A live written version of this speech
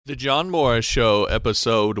The John Morris Show,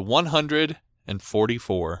 episode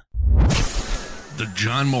 144. The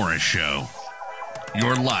John Morris Show.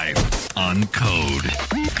 Your life on code.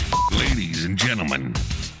 Ladies and gentlemen,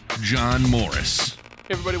 John Morris.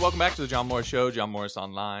 Hey everybody, welcome back to the John Morris Show,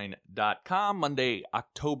 johnmorrisonline.com. Monday,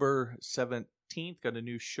 October 17th. Got a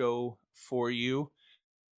new show for you.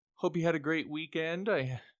 Hope you had a great weekend.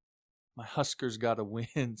 My Huskers got a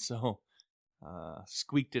win, so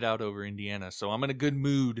squeaked it out over Indiana. So I'm in a good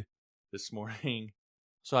mood this morning.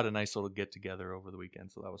 So I had a nice little get together over the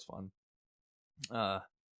weekend, so that was fun.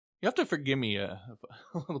 You have to forgive me a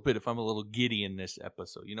little bit if I'm a little giddy in this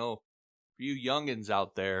episode. You know, for you youngins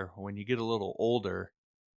out there, when you get a little older,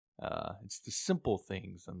 it's the simple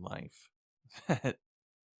things in life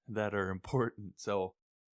that are important. So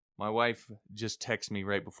my wife just texted me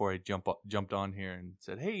right before I jumped on here and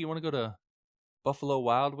said, "Hey, you want to go to Buffalo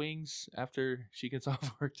Wild Wings after she gets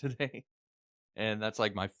off work today?" And that's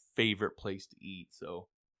like my favorite place to eat. So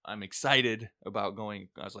I'm excited about going.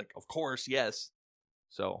 I was like, of course, yes.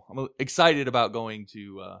 So I'm excited about going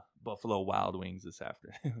to Buffalo Wild Wings this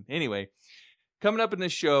afternoon. Anyway, coming up in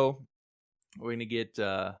this show, we're going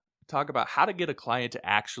to talk about how to get a client to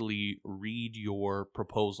actually read your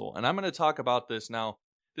proposal. And I'm going to talk about this now.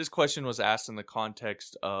 This question was asked in the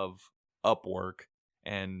context of Upwork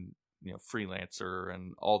and Freelancer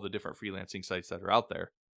and all the different freelancing sites that are out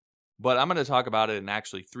there. But I'm going to talk about it in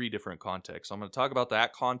actually three different contexts. So I'm going to talk about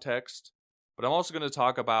that context, but I'm also going to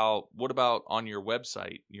talk about what about on your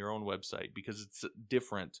website, your own website, because it's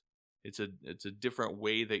different. It's a different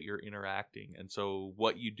way that you're interacting. And so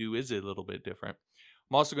what you do is a little bit different.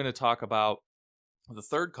 I'm also going to talk about the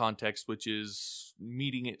third context, which is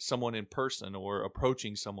meeting someone in person or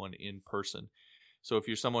approaching someone in person. So if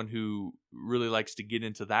you're someone who really likes to get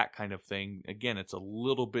into that kind of thing, again, it's a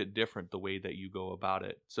little bit different the way that you go about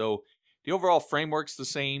it. So the overall framework's the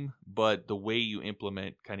same, but the way you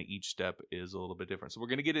implement kind of each step is a little bit different. So we're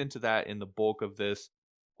going to get into that in the bulk of this.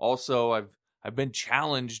 Also, I've been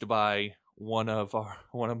challenged by one of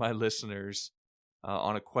my listeners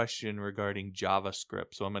on a question regarding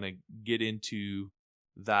JavaScript. So I'm going to get into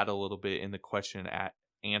that a little bit in the question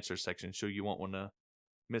answer section, so you won't want to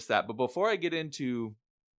miss that. But before I get into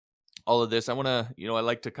all of this, I want to, I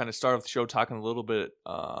like to kind of start off the show talking a little bit,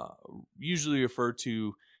 usually refer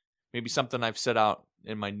to maybe something I've set out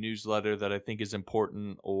in my newsletter that I think is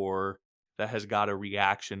important or that has got a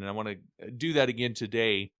reaction. And I want to do that again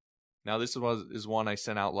today. Now, this is one I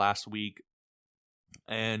sent out last week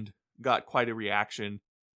and got quite a reaction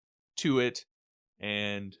to it.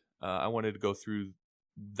 And I wanted to go through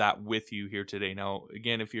that with you here today. Now,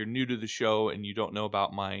 again, if you're new to the show and you don't know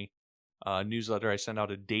about my newsletter, I send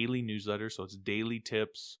out a daily newsletter. So it's daily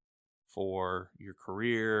tips for your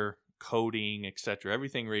career, coding, etc.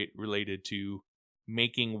 Everything related to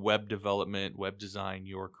making web development, web design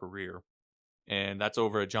your career. And that's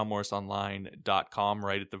over at johnmorrisonline.com.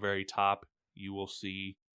 Right at the very top, you will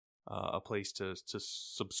see a place to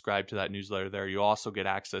subscribe to that newsletter there. You also get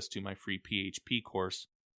access to my free PHP course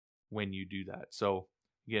when you do that. So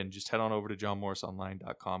again, just head on over to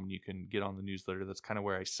johnmorrisonline.com and you can get on the newsletter. That's kind of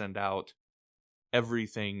where I send out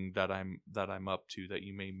everything that I'm up to that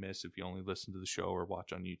you may miss if you only listen to the show or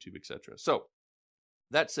watch on YouTube, etc. So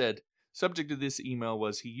that said, subject of this email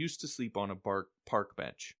was he used to sleep on a park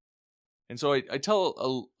bench. And so I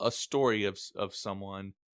tell a story of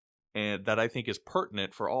someone and that I think is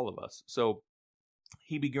pertinent for all of us. So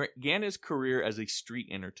he began his career as a street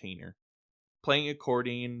entertainer, playing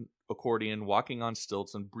accordion, walking on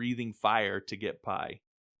stilts, and breathing fire to get by.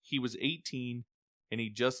 He was 18, and he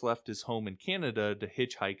just left his home in Canada to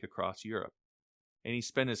hitchhike across Europe. And he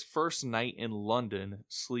spent his first night in London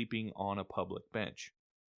sleeping on a public bench.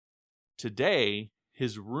 Today,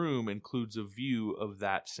 his room includes a view of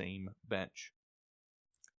that same bench.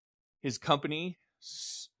 His company,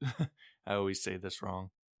 I always say this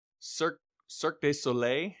wrong, Cirque du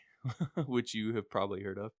Soleil, which you have probably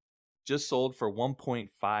heard of, just sold for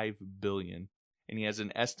 $1.5 billion, and he has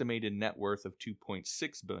an estimated net worth of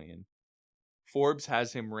 $2.6 billion. Forbes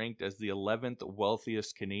has him ranked as the 11th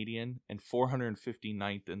wealthiest Canadian and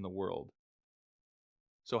 459th in the world.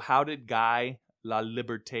 So how did Guy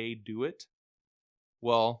Laliberté do it?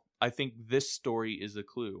 Well, I think this story is a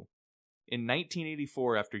clue. In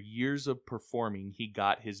 1984, after years of performing, he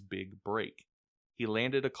got his big break. He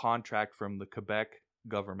landed a contract from the Quebec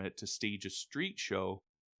government to stage a street show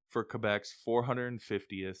for Quebec's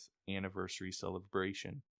 450th anniversary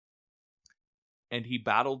celebration. And he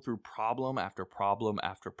battled through problem after problem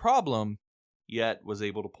after problem, yet was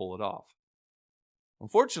able to pull it off.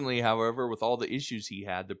 Unfortunately, however, with all the issues he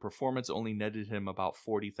had, the performance only netted him about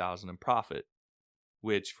 $40,000 in profit.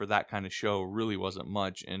 which for that kind of show really wasn't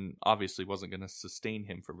much and obviously wasn't going to sustain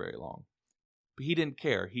him for very long. But he didn't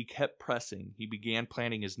care. He kept pressing. He began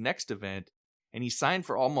planning his next event, and he signed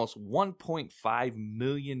for almost $1.5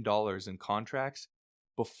 million in contracts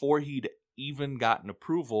before he'd even gotten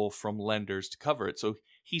approval from lenders to cover it. So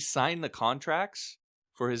he signed the contracts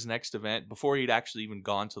for his next event before he'd actually even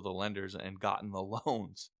gone to the lenders and gotten the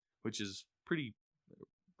loans, which is pretty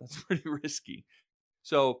risky.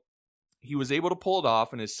 So he was able to pull it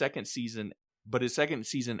off in his second season, but his second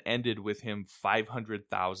season ended with him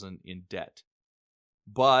 $500,000 in debt.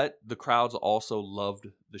 But the crowds also loved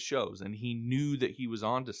the shows, and he knew that he was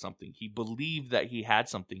onto something. He believed that he had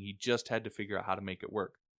something. He just had to figure out how to make it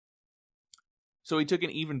work. So he took an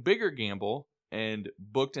even bigger gamble and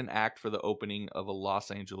booked an act for the opening of a Los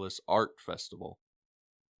Angeles art festival.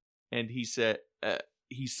 And he said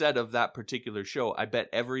of that particular show, I bet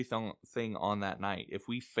everything on that night. If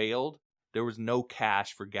we failed, there was no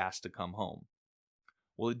cash for gas to come home.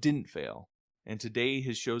 Well, it didn't fail. And today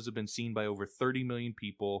his shows have been seen by over 30 million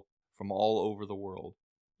people from all over the world.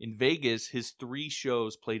 In Vegas, his 3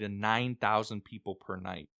 shows played to 9,000 people per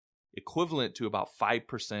night, equivalent to about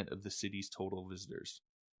 5% of the city's total visitors.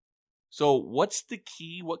 So what's the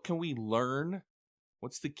key? What can we learn?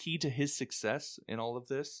 What's the key to his success in all of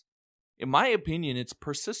this? In my opinion, it's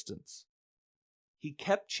persistence. He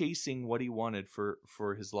kept chasing what he wanted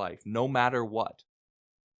for his life, no matter what.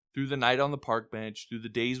 Through the night on the park bench, through the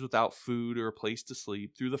days without food or a place to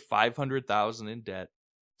sleep, through the $500,000 in debt,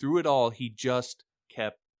 through it all, he just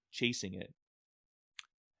kept chasing it.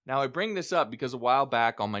 Now, I bring this up because a while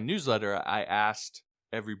back on my newsletter, I asked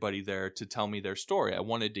everybody there to tell me their story. I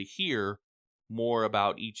wanted to hear more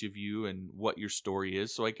about each of you and what your story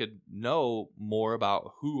is so I could know more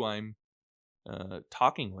about who I'm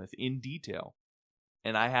talking with in detail.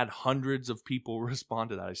 And I had hundreds of people respond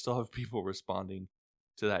to that. I still have people responding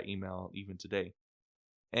to that email even today.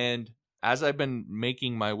 And as I've been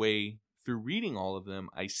making my way through reading all of them,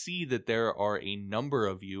 I see that there are a number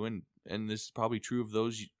of you, and this is probably true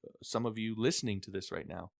of some of you listening to this right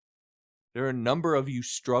now. There are a number of you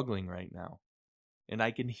struggling right now. And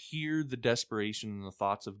I can hear the desperation and the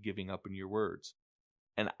thoughts of giving up in your words.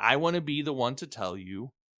 And I want to be the one to tell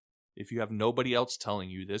you, if you have nobody else telling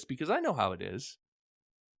you this, because I know how it is.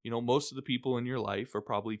 You know, most of the people in your life are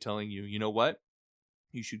probably telling you, you know what?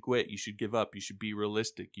 You should quit. You should give up. You should be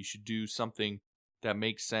realistic. You should do something that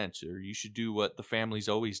makes sense, or you should do what the family's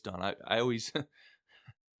always done. I always,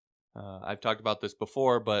 I've talked about this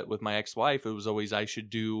before, but with my ex-wife, it was always I should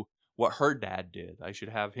do what her dad did. I should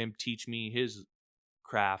have him teach me his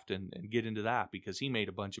craft and get into that because he made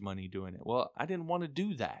a bunch of money doing it. Well, I didn't want to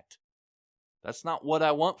do that. That's not what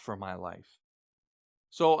I want for my life.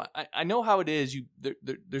 So I know how it is.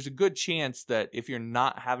 There's a good chance that if you're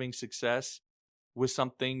not having success with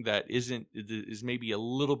something that is maybe a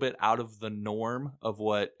little bit out of the norm of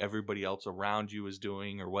what everybody else around you is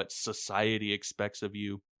doing or what society expects of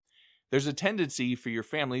you, there's a tendency for your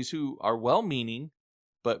families who are well-meaning,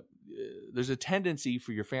 but there's a tendency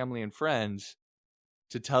for your family and friends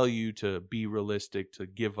to tell you to be realistic, to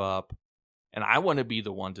give up. And I want to be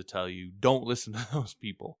the one to tell you, don't listen to those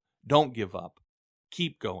people. Don't give up.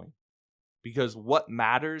 Keep going. Because what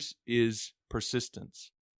matters is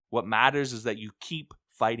persistence. What matters is that you keep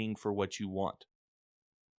fighting for what you want.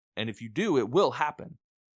 And if you do, it will happen.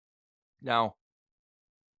 Now,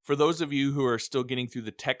 for those of you who are still getting through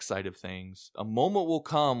the tech side of things, a moment will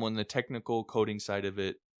come when the technical coding side of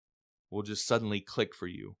it will just suddenly click for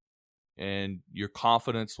you. And your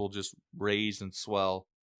confidence will just raise and swell.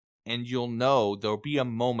 And you'll know there'll be a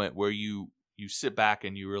moment where you sit back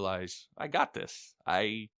and you realize, I got this.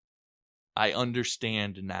 I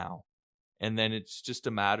understand now. And then it's just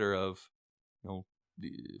a matter of,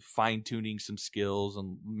 fine-tuning some skills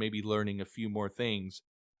and maybe learning a few more things.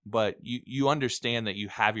 But you understand that you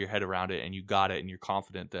have your head around it and you got it and you're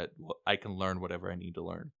confident that I can learn whatever I need to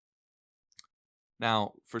learn.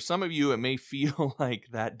 Now, for some of you, it may feel like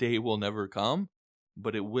that day will never come,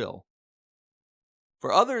 but it will.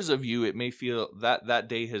 For others of you, it may feel that that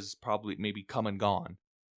day has probably maybe come and gone.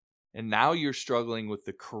 And now you're struggling with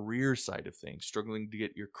the career side of things, struggling to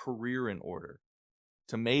get your career in order,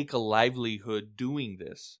 to make a livelihood doing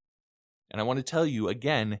this. And I want to tell you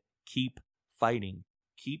again, keep fighting,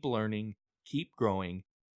 keep learning, keep growing,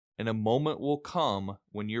 and a moment will come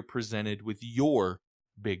when you're presented with your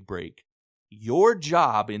big break. Your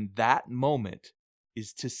job in that moment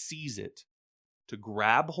is to seize it, to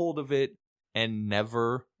grab hold of it, and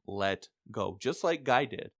never let go, just like Guy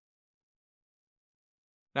did.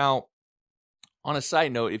 Now, on a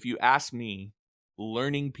side note, if you ask me,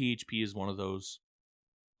 learning PHP is one of those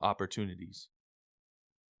opportunities.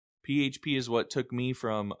 PHP is what took me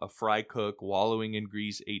from a fry cook wallowing in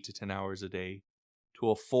grease 8 to 10 hours a day to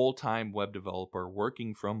a full-time web developer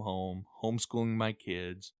working from home, homeschooling my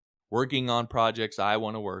kids, working on projects I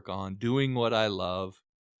want to work on, doing what I love,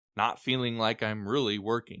 not feeling like I'm really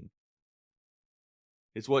working.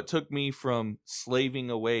 It's what took me from slaving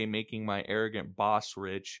away making my arrogant boss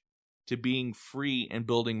rich to being free and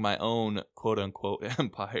building my own quote-unquote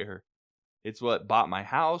empire. It's what bought my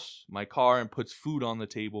house, my car, and puts food on the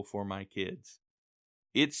table for my kids.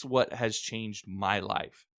 It's what has changed my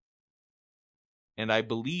life. And I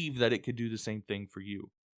believe that it could do the same thing for you.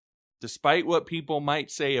 Despite what people might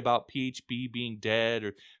say about PHP being dead,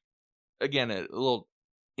 or again, a little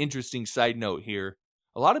interesting side note here.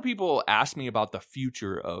 A lot of people ask me about the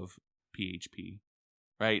future of PHP,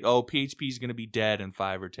 right? Oh, PHP is going to be dead in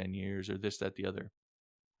 5 or 10 years, or this, that, the other.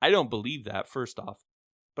 I don't believe that, first off.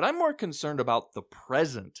 But I'm more concerned about the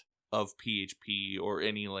present of PHP or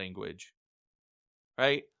any language,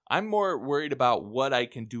 right? I'm more worried about what I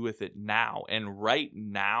can do with it now. And right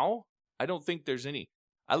now, I don't think there's any.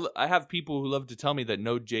 I have people who love to tell me that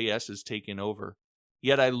Node.js is taken over.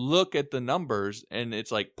 Yet I look at the numbers and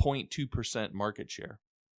it's like 0.2% market share.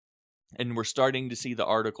 And we're starting to see the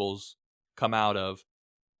articles come out of,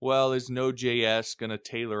 well, is Node.js going to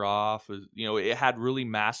tailor off? You know, it had really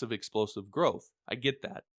massive explosive growth. I get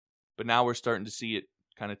that. But now we're starting to see it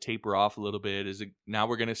kind of taper off a little bit. Now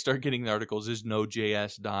we're going to start getting the articles, is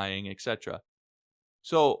Node.js dying, etc.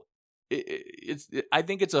 So I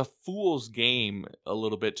think it's a fool's game a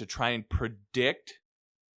little bit to try and predict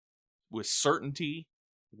with certainty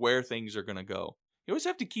where things are going to go. You always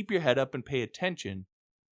have to keep your head up and pay attention.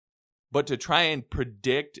 But to try and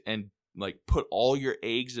predict and like put all your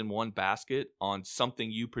eggs in one basket on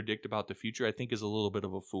something you predict about the future, I think is a little bit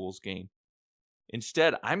of a fool's game.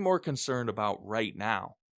 Instead, I'm more concerned about right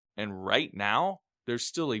now. And right now, there's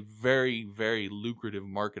still a very, very lucrative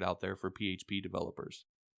market out there for PHP developers.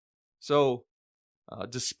 So,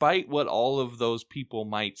 despite what all of those people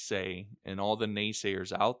might say and all the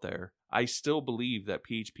naysayers out there, I still believe that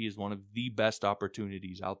PHP is one of the best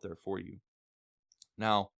opportunities out there for you.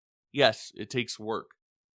 Now, yes, it takes work.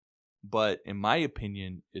 But in my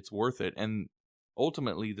opinion, it's worth it. And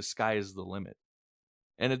ultimately, the sky is the limit.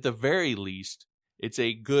 And at the very least, it's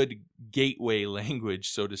a good gateway language,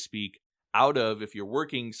 so to speak, out of if you're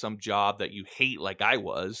working some job that you hate like I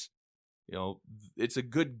was, you know, it's a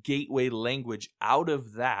good gateway language out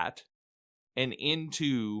of that and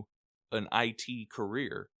into an IT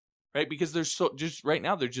career, right? Because there's right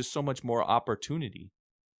now, there's just so much more opportunity.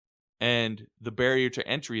 And the barrier to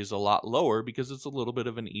entry is a lot lower because it's a little bit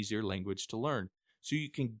of an easier language to learn. So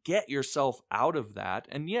you can get yourself out of that.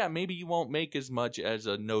 And yeah, maybe you won't make as much as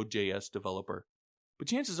a Node.js developer. But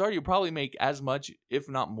chances are you'll probably make as much, if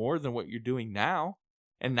not more, than what you're doing now.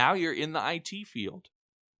 And now you're in the IT field.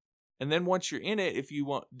 And then once you're in it, if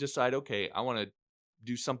you decide, okay, I want to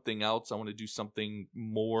do something else, I want to do something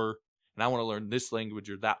more, and I want to learn this language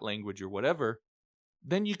or that language or whatever,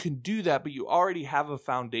 then you can do that, but you already have a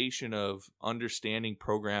foundation of understanding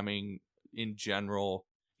programming in general.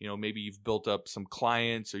 You know, maybe you've built up some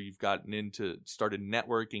clients or you've started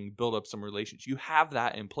networking, built up some relations. You have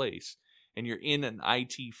that in place and you're in an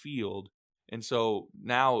IT field. And so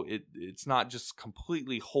now it's not just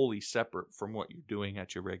completely wholly separate from what you're doing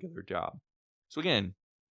at your regular job. So again,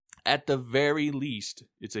 at the very least,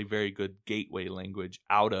 it's a very good gateway language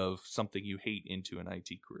out of something you hate into an IT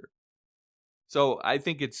career. So I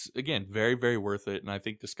think it's, again, very, very worth it. And I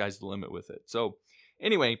think the sky's the limit with it. So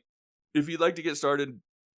anyway, if you'd like to get started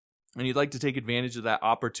and you'd like to take advantage of that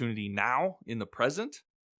opportunity now in the present,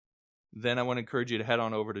 then I want to encourage you to head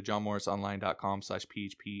on over to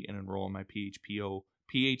johnmorrisonline.com/PHP and enroll in my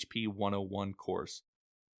PHP 101 course.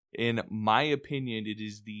 In my opinion, it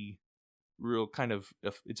is the real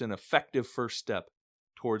it's an effective first step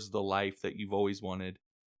towards the life that you've always wanted,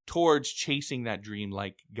 towards chasing that dream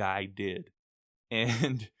like Guy did.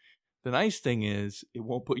 And the nice thing is, it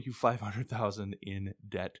won't put you $500,000 in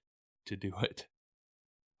debt to do it.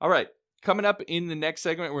 All right. Coming up in the next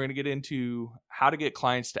segment, we're going to get into how to get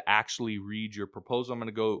clients to actually read your proposal. I'm going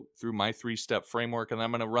to go through my 3-step framework, and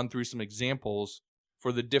I'm going to run through some examples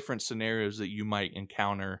for the different scenarios that you might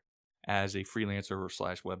encounter as a freelancer or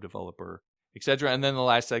 / web developer, etc. And then the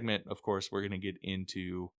last segment, of course, we're going to get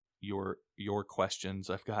into your questions.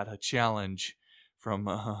 I've got a challenge from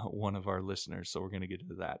one of our listeners, so we're going to get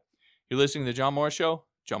into that. You're listening to The John Morris Show,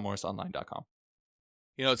 johnmorrisonline.com.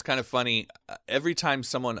 You know, it's kind of funny. Every time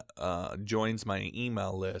someone joins my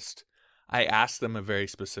email list, I ask them a very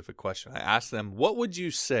specific question. I ask them, what would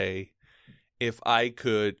you say if I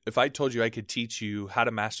told you I could teach you how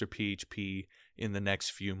to master PHP in the next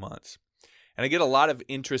few months? And I get a lot of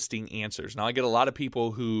interesting answers. Now, I get a lot of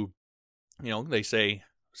people who, they say,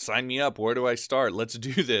 sign me up. Where do I start? Let's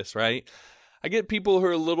do this, right? I get people who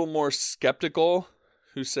are a little more skeptical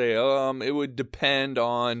who say, it would depend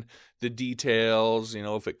on the details,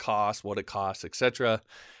 if it costs, what it costs, etc.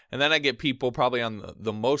 And then I get people probably on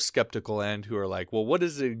the most skeptical end who are like, well, what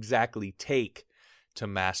does it exactly take to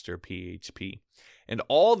master PHP? And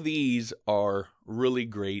all these are really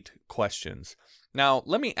great questions. Now,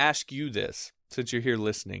 let me ask you this, since you're here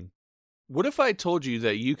listening. What if I told you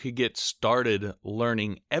that you could get started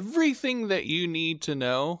learning everything that you need to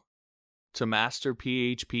know to master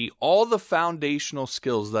PHP, all the foundational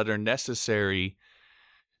skills that are necessary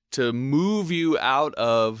to move you out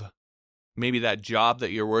of maybe that job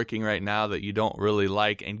that you're working right now that you don't really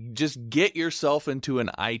like and just get yourself into an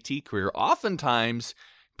IT career? Oftentimes,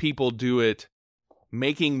 people do it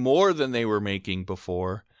making more than they were making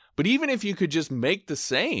before. But even if you could just make the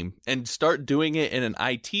same and start doing it in an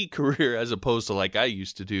IT career as opposed to like I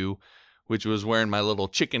used to do, which was wearing my little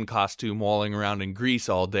chicken costume, walling around in Greece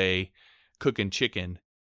all day, cooking chicken.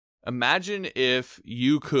 Imagine if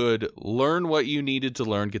you could learn what you needed to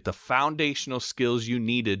learn, get the foundational skills you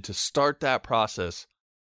needed to start that process,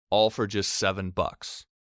 all for just $7.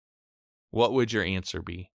 What would your answer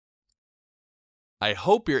be? I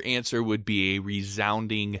hope your answer would be a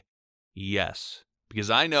resounding yes. Because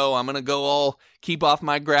I know I'm going to go all keep off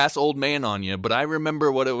my grass old man on you, but I remember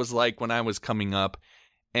what it was like when I was coming up,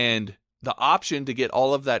 and the option to get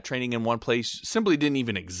all of that training in one place simply didn't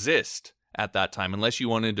even exist at that time, unless you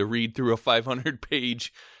wanted to read through a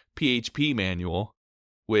 500-page PHP manual,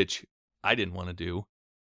 which I didn't want to do.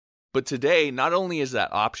 But today, not only is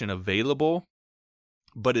that option available,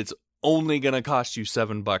 but it's only going to cost you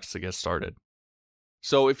 $7 to get started.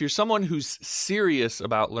 So if you're someone who's serious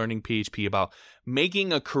about learning PHP, about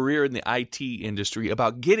making a career in the IT industry,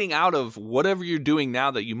 about getting out of whatever you're doing now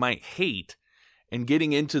that you might hate and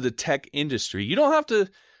getting into the tech industry, you don't have to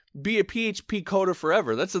be a PHP coder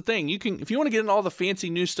forever. That's the thing. You can, if you want to get in all the fancy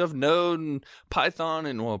new stuff, Node and Python,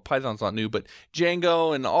 and well, Python's not new, but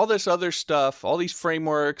Django and all this other stuff, all these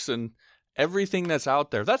frameworks and everything that's out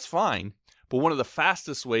there, that's fine. But one of the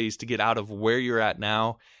fastest ways to get out of where you're at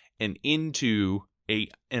now and into an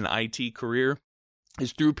IT career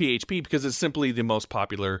is through PHP, because it's simply the most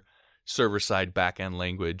popular server-side backend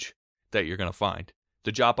language that you're going to find.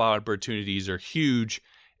 The job opportunities are huge,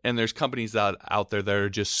 and there's companies out there that are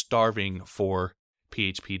just starving for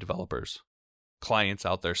PHP developers. Clients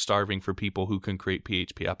out there starving for people who can create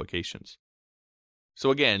PHP applications. So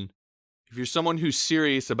again, if you're someone who's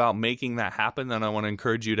serious about making that happen, then I want to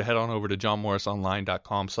encourage you to head on over to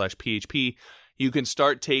johnmorrisonline.com/PHP. You can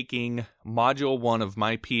start taking Module 1 of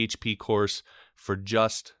my PHP course for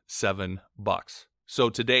just $7. So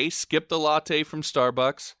today, skip the latte from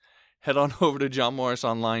Starbucks, head on over to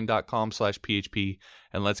johnmorrisonline.com/PHP,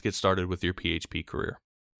 and let's get started with your PHP career.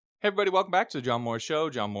 Hey everybody, welcome back to the John Morris Show,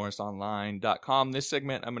 johnmorrisonline.com. This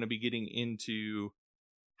segment, I'm going to be getting into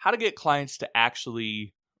how to get clients to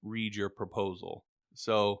actually read your proposal.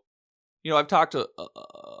 So, I've talked a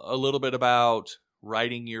little bit about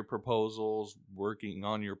writing your proposals, working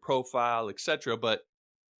on your profile, etc. But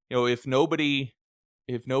if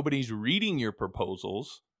nobody's reading your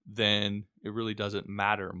proposals, then it really doesn't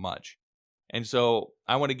matter much. And so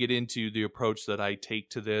I want to get into the approach that I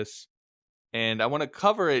take to this, and I want to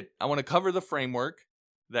cover it. I want to cover the framework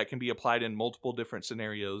that can be applied in multiple different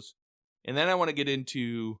scenarios, and then I want to get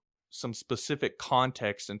into some specific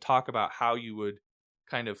context and talk about how you would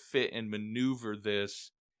kind of fit and maneuver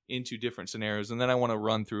this into different scenarios. And then I want to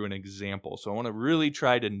run through an example. So I want to really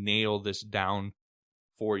try to nail this down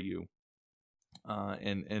for you,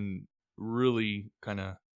 and really kind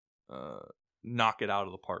of knock it out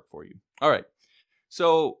of the park for you. All right.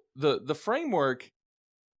 So the framework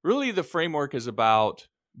is about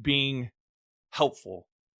being helpful,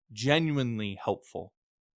 genuinely helpful.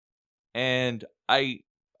 And I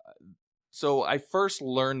first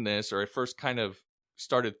learned this, or I first kind of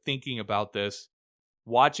started thinking about this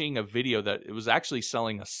watching a video that it was actually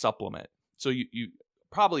selling a supplement. So you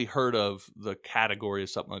probably heard of the category of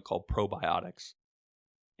supplement called probiotics.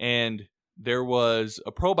 And there was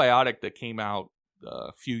a probiotic that came out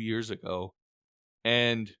a few years ago,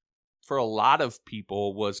 and for a lot of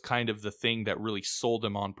people was kind of the thing that really sold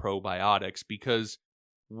them on probiotics, because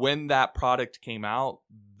when that product came out,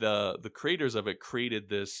 the creators of it created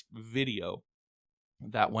this video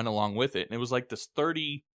that went along with it. And it was like this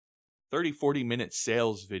 40 minute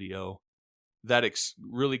sales video that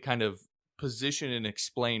really kind of position and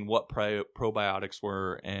explain what probiotics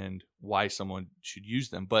were and why someone should use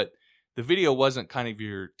them. But the video wasn't kind of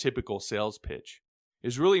your typical sales pitch. It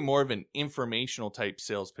was really more of an informational type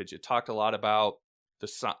sales pitch. It talked a lot about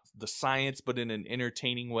the science, but in an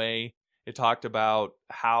entertaining way. It talked about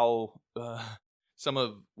how some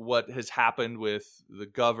of what has happened with the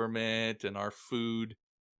government and our food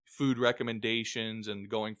recommendations and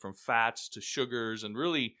going from fats to sugars, and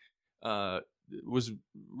really was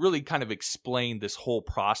really kind of explained this whole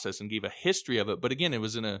process and gave a history of it. But again, it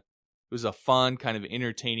was a fun kind of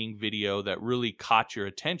entertaining video that really caught your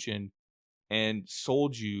attention and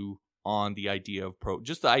sold you on the idea of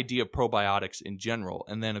just the idea of probiotics in general.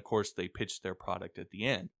 And then of course they pitched their product at the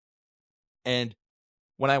end. And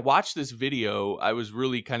when I watched this video, I was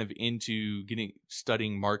really kind of into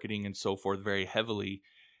studying marketing and so forth very heavily.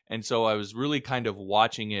 And so I was really kind of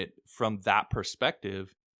watching it from that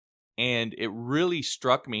perspective. And it really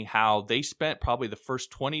struck me how they spent probably the first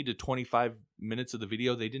 20 to 25 minutes of the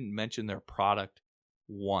video. They didn't mention their product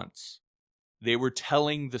once. They were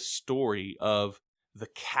telling the story of the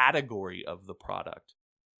category of the product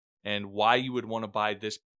and why you would want to buy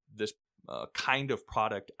this kind of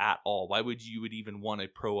product at all. Why would you even want a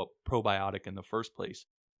probiotic in the first place?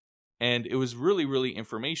 And it was really, really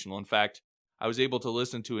informational. In fact, I was able to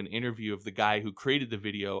listen to an interview of the guy who created the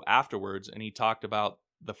video afterwards, and he talked about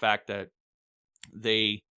the fact that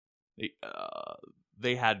they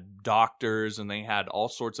had doctors and they had all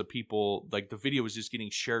sorts of people. Like, the video was just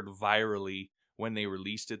getting shared virally when they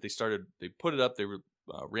released it. They put it up, they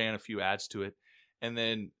ran a few ads to it, and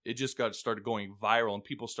then it just started going viral, and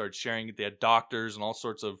people started sharing it. They had doctors and all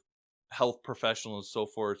sorts of health professionals and so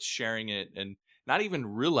forth sharing it, and not even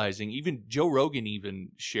realizing. Even Joe Rogan even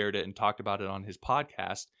shared it and talked about it on his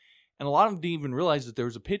podcast, and a lot of them didn't even realize that there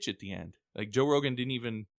was a pitch at the end. Like, Joe Rogan didn't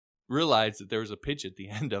even realize that there was a pitch at the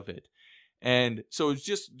end of it. And so it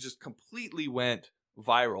just completely went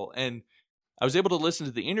viral. And I was able to listen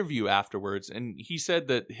to the interview afterwards, and he said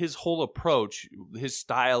that his whole approach, his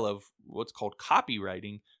style of what's called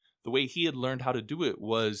copywriting, the way he had learned how to do it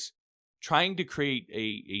was trying to create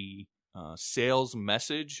a sales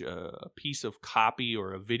message, a piece of copy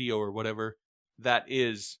or a video or whatever that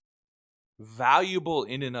is valuable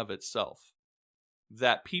in and of itself,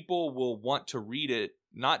 that people will want to read it,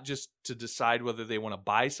 not just to decide whether they want to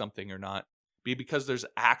buy something or not, but because there's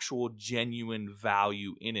actual genuine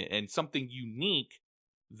value in it and something unique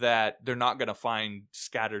that they're not going to find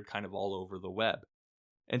scattered kind of all over the web.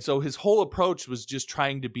 And so his whole approach was just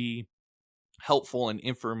trying to be helpful and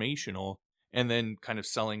informational, and then kind of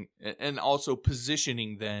selling and also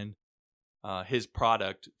positioning then his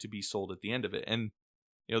product to be sold at the end of it. And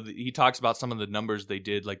he talks about some of the numbers they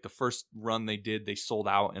did. Like, the first run they did, they sold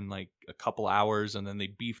out in like a couple hours, and then they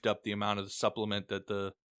beefed up the amount of the supplement that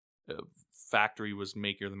the factory was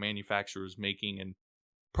making, or the manufacturer was making. And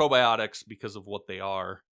probiotics, because of what they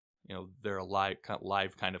are, they're a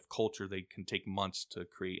live kind of culture. They can take months to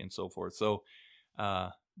create and so forth. So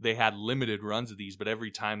they had limited runs of these, but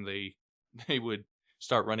every time they would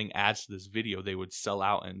start running ads to this video, they would sell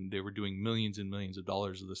out, and they were doing millions and millions of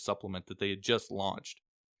dollars of the supplement that they had just launched.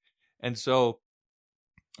 And so,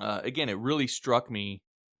 again, it really struck me,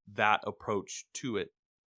 that approach to it.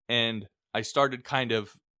 And I started kind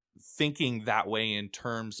of thinking that way in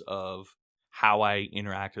terms of how I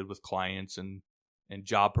interacted with clients and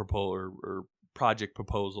job proposal or project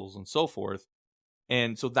proposals and so forth.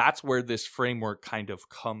 And so that's where this framework kind of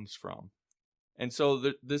comes from. And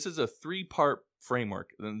so this is a 3-part framework.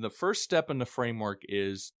 And the first step in the framework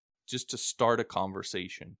is just to start a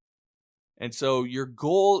conversation. And so your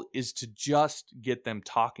goal is to just get them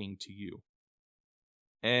talking to you.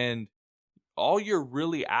 And all you're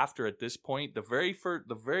really after at this point, the very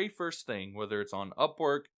first thing, whether it's on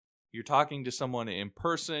Upwork, you're talking to someone in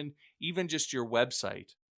person, even just your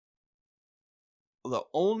website, the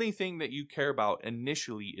only thing that you care about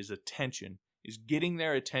initially is attention, is getting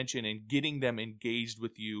their attention and getting them engaged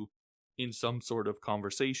with you in some sort of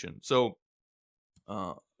conversation. So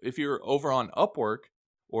if you're over on Upwork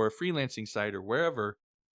or a freelancing site or wherever,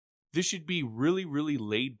 this should be really, really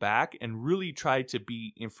laid back and really try to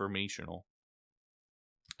be informational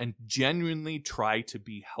and genuinely try to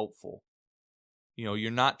be helpful.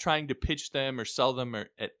 You're not trying to pitch them or sell them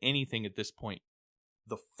at anything at this point.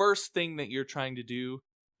 The first thing that you're trying to do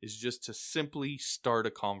is just to simply start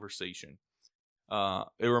a conversation.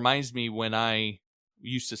 It reminds me when I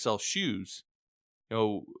used to sell shoes.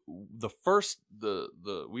 We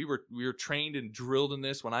were trained and drilled in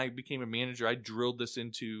this. When I became a manager, I drilled this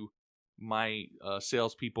into my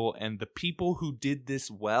salespeople, and the people who did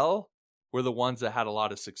this well were the ones that had a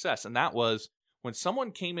lot of success. And that was when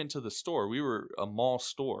someone came into the store. We were a mall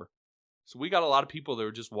store, So we got a lot of people that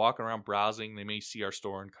were just walking around browsing. They may see our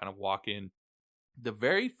store and kind of walk in. The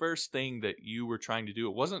very first thing that you were trying to do,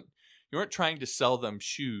 you weren't trying to sell them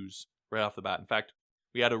shoes right off the bat. In fact,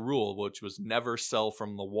 we had a rule, which was never sell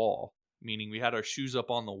from the wall, meaning we had our shoes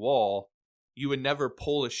up on the wall. You would never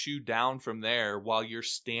pull a shoe down from there while you're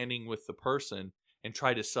standing with the person and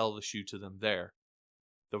try to sell the shoe to them there.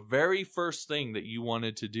 The very first thing that you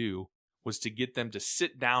wanted to do was to get them to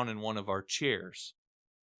sit down in one of our chairs.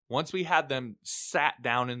 Once we had them sat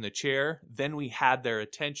down in the chair, then we had their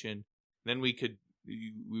attention. Then we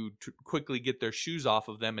would quickly get their shoes off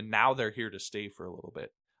of them, and now they're here to stay for a little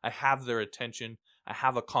bit. I have their attention. I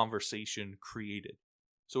have a conversation created.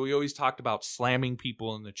 So we always talked about slamming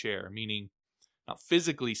people in the chair, meaning not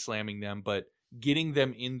physically slamming them, but getting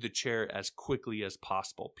them in the chair as quickly as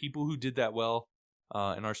possible. People who did that well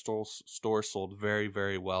in our store sold very,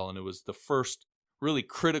 very well, and it was the first really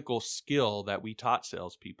critical skill that we taught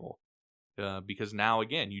salespeople. Because now,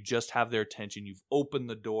 again, you just have their attention. You've opened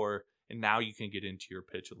the door, and now you can get into your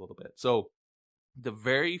pitch a little bit. So the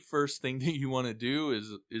very first thing that you want to do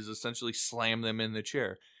is essentially slam them in the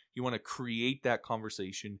chair. You want to create that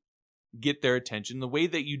conversation, get their attention. The way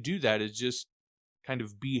that you do that is just kind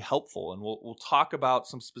of be helpful. And we'll talk about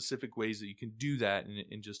some specific ways that you can do that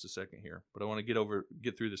in just a second here. But I want to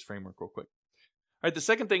get through this framework real quick. All right, the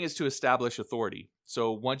second thing is to establish authority.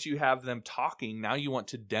 So once you have them talking, now you want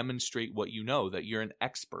to demonstrate what you know, that you're an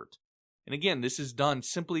expert. And again, this is done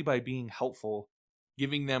simply by being helpful,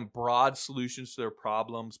 giving them broad solutions to their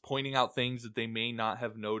problems, pointing out things that they may not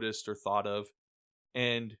have noticed or thought of.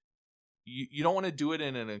 And you don't want to do it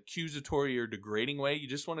in an accusatory or degrading way. You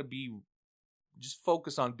just want to just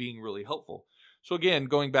focus on being really helpful. So again,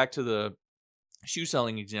 going back to the shoe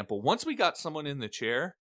selling example, once we got someone in the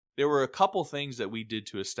chair, there were a couple things that we did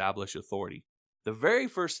to establish authority. The very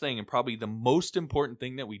first thing, and probably the most important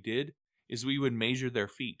thing that we did, is we would measure their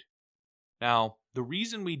feet. Now, the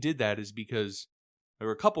reason we did that is because there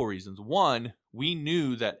were a couple reasons. One, we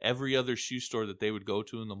knew that every other shoe store that they would go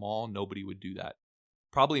to in the mall, nobody would do that.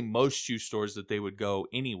 Probably most shoe stores that they would go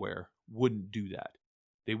anywhere wouldn't do that.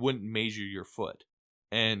 They wouldn't measure your foot.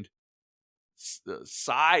 And the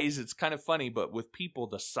size, it's kind of funny, but with people,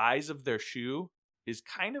 the size of their shoe is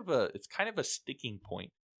kind of a sticking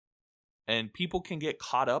point. And people can get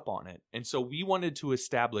caught up on it. And so we wanted to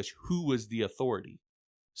establish who was the authority.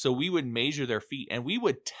 So we would measure their feet and we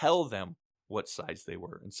would tell them what size they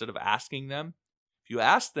were instead of asking them. If you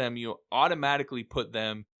ask them, you automatically put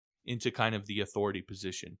them into kind of the authority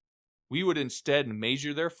position. We would instead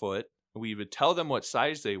measure their foot. We would tell them what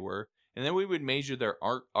size they were, and then we would measure their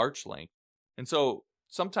arch length. And so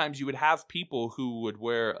sometimes you would have people who would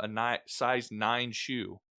wear a size 9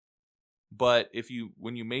 shoe, but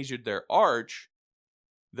when you measured their arch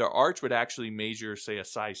would actually measure, say, a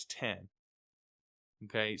size 10.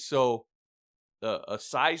 Okay, so a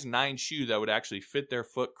size 9 shoe that would actually fit their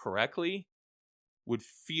foot correctly would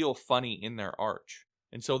feel funny in their arch.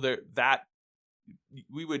 And so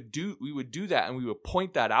we would do that, and we would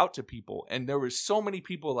point that out to people. And there was so many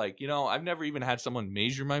people like, I've never even had someone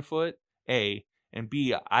measure my foot, A, and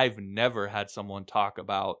B, I've never had someone talk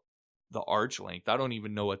about the arch length. I don't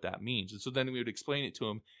even know what that means. And so then we would explain it to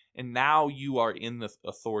them, and now you are in the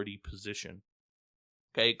authority position.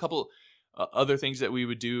 Okay, a couple other things that we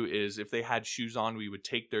would do is if they had shoes on, we would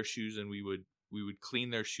take their shoes and we would clean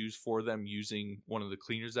their shoes for them using one of the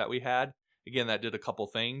cleaners that we had. Again, that did a couple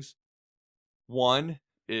things. One,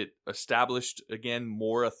 it established, again,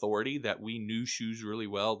 more authority that we knew shoes really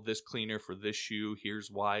well. This cleaner for this shoe, here's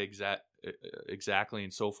why exactly,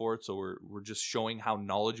 and so forth. So we're just showing how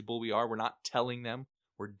knowledgeable we are. We're not telling them,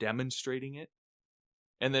 we're demonstrating it.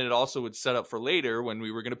 And then it also would set up for later when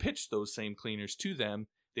we were going to pitch those same cleaners to them.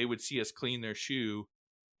 They would see us clean their shoe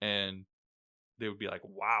and they would be like,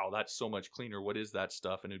 wow, that's so much cleaner. What is that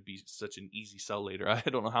stuff? And it'd be such an easy sell later. I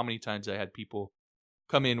don't know how many times I had people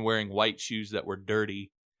come in wearing white shoes that were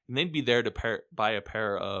dirty, and they'd be there to buy a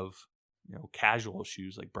pair of casual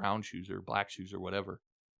shoes like brown shoes or black shoes or whatever.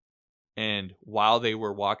 And while they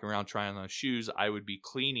were walking around trying on shoes, I would be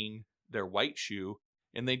cleaning their white shoe,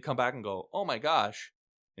 and they'd come back and go, oh my gosh.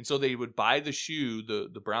 And so they would buy the shoe,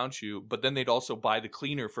 the brown shoe, but then they'd also buy the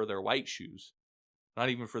cleaner for their white shoes. Not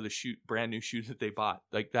even for the brand new shoe that they bought.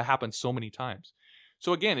 Like, that happens so many times.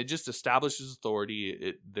 So again, it just establishes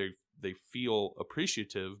authority. They feel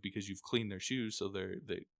appreciative because you've cleaned their shoes, so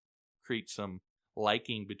they create some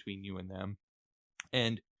liking between you and them.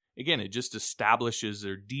 And again, it just establishes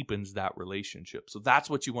or deepens that relationship. So that's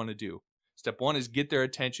what you want to do. Step 1 is get their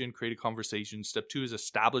attention, create a conversation. Step 2 is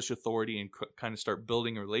establish authority and kind of start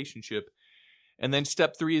building a relationship. And then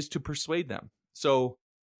step 3 is to persuade them. So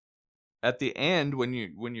at the end, when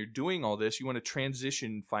you're doing all this, you want to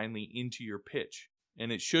transition finally into your pitch.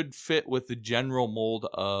 And it should fit with the general mold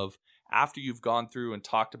of, after you've gone through and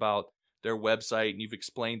talked about their website and you've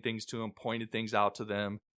explained things to them, pointed things out to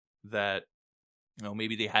them that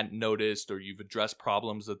maybe they hadn't noticed, or you've addressed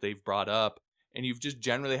problems that they've brought up, and you've just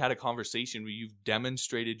generally had a conversation where you've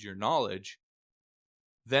demonstrated your knowledge.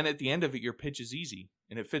 Then at the end of it, your pitch is easy,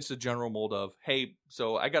 and it fits the general mold of, hey,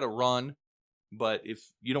 so I got to run, but if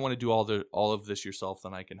you don't want to do all of this yourself,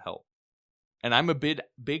 then I can help. And I'm a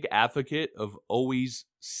big advocate of always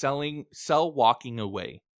sell walking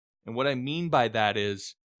away. And what I mean by that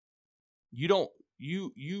is, you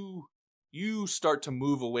start to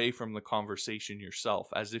move away from the conversation yourself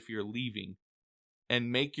as if you're leaving, and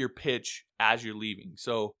make your pitch as you're leaving.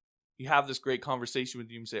 So you have this great conversation with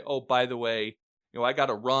you and say, oh, by the way, I got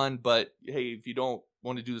to run, but hey, if you don't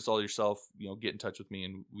want to do this all yourself, get in touch with me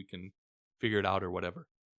and we can figure it out or whatever.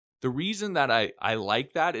 The reason that I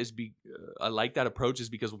like that is I like that approach is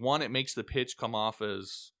because, one, it makes the pitch come off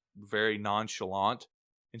as very nonchalant,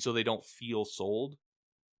 and so they don't feel sold.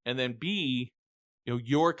 And then B,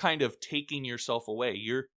 you're kind of taking yourself away.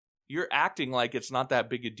 You're acting like it's not that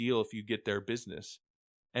big a deal if you get their business.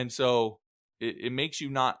 And so it makes you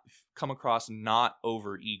not come across not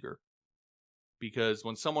over eager. Because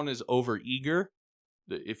when someone is over eager,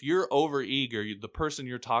 if you're over eager, the person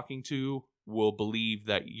you're talking to will believe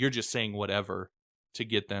that you're just saying whatever to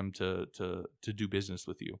get them to do business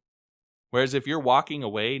with you. Whereas if you're walking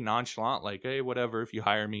away nonchalant, like, hey, whatever, if you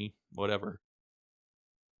hire me, whatever,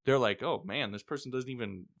 they're like, oh man, this person doesn't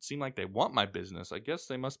even seem like they want my business. I guess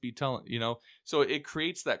they must be telling, So it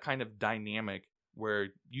creates that kind of dynamic where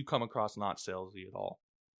you come across not salesy at all.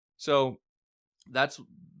 So that's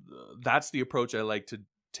the approach I like to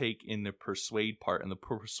take in the persuade part. And the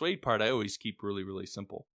persuade part, I always keep really, really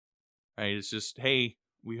simple. Right? It's just, hey,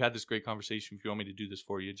 we've had this great conversation. If you want me to do this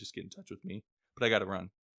for you, just get in touch with me. But I got to run.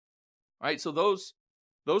 All right. So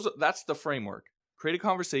that's the framework. Create a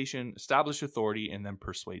conversation, establish authority, and then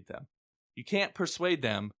persuade them. You can't persuade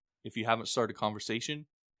them if you haven't started a conversation,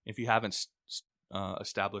 if you haven't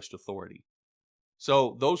established authority.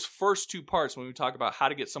 So those first two parts, when we talk about how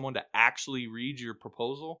to get someone to actually read your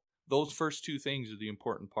proposal, those first two things are the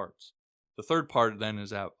important parts. The third part then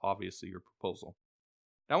is obviously your proposal.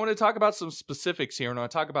 Now I want to talk about some specifics here, and I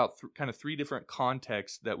want to talk about kind of three different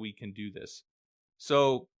contexts that we can do this.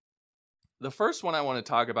 So the first one I want to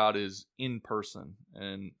talk about is in person.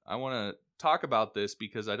 And I want to talk about this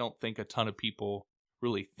because I don't think a ton of people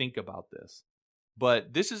really think about this.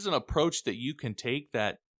 But this is an approach that you can take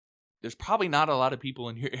that there's probably not a lot of people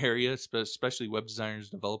in your area, especially web designers,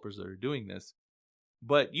 developers, that are doing this.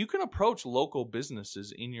 But you can approach local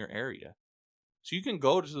businesses in your area. So you can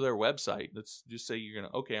go to their website. Let's just say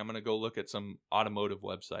I'm going to go look at some automotive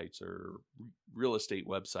websites or real estate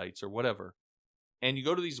websites or whatever. And you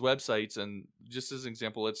go to these websites, and just as an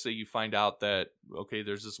example, let's say you find out that, okay,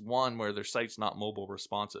 there's this one where their site's not mobile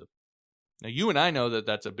responsive. Now, you and I know that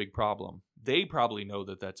that's a big problem. They probably know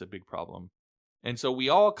that that's a big problem. And so we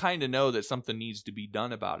all kind of know that something needs to be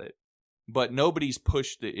done about it. But nobody's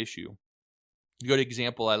pushed the issue. A good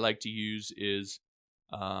example I like to use is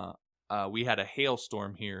we had a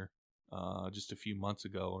hailstorm here just a few months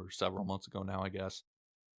ago, or several months ago now, I guess.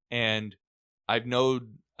 And I've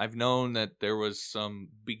known that there was some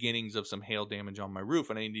beginnings of some hail damage on my roof,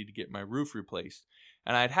 and I needed to get my roof replaced.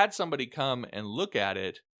 And I'd had somebody come and look at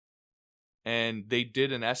it, and they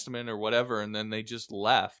did an estimate or whatever, and then they just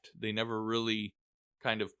left. They never really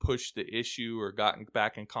kind of pushed the issue or gotten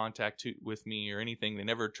back in contact with me or anything. They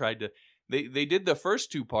never tried to. They did the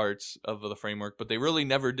first two parts of the framework, but they really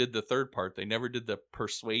never did the third part. They never did the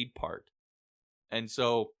persuade part. And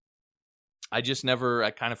so I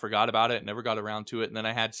kind of forgot about it, never got around to it. And then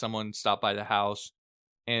I had someone stop by the house,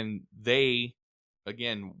 and they,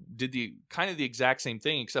 again, did the exact same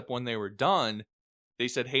thing, except when they were done, they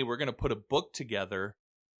said, hey, we're going to put a book together,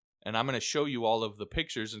 and I'm going to show you all of the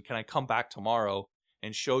pictures, and can I come back tomorrow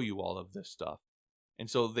and show you all of this stuff? And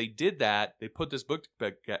so they did that. They put this book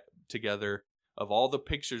together of all the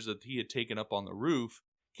pictures that he had taken up on the roof,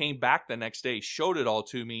 came back the next day, showed it all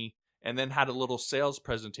to me, and then had a little sales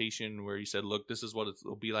presentation where he said, look, this is what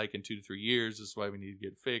it'll be like in 2 to 3 years. This is why we need to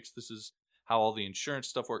get it fixed. This is how all the insurance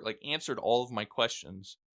stuff works. Like, answered all of my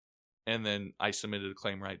questions. And then I submitted a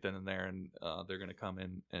claim right then and there, and they're going to come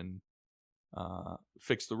in and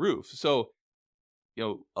fix the roof. So,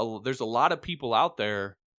 there's a lot of people out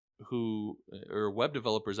there or web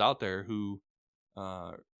developers out there who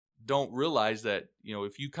don't realize that,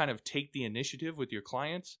 if you kind of take the initiative with your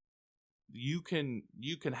clients, you can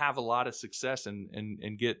have a lot of success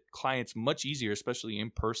and get clients much easier, especially in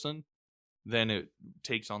person, then it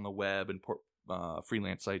takes on the web and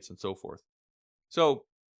freelance sites and so forth. So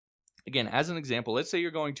again, as an example, let's say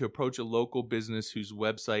you're going to approach a local business whose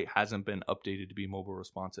website hasn't been updated to be mobile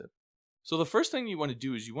responsive. So the first thing you want to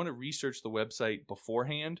do is you want to research the website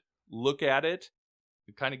beforehand, look at it,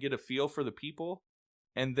 kind of get a feel for the people,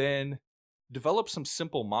 and then develop some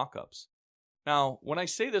simple mock-ups. Now, when I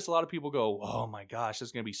say this, a lot of people go, oh my gosh,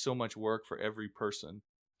 there's going to be so much work for every person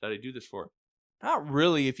that I do this for. Not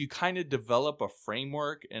really. If you kind of develop a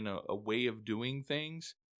framework and a way of doing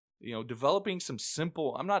things, developing some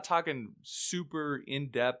simple, I'm not talking super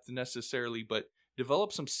in-depth necessarily, but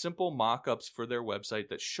develop some simple mock-ups for their website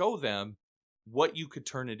that show them what you could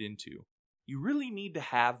turn it into. You really need to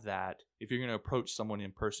have that if you're going to approach someone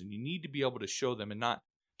in person. You need to be able to show them and not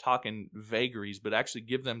talk in vagaries, but actually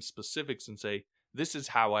give them specifics and say, this is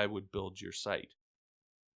how I would build your site.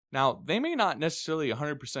 Now, they may not necessarily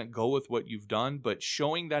 100% go with what you've done, but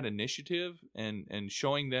showing that initiative and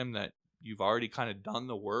showing them that you've already kind of done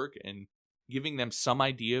the work and giving them some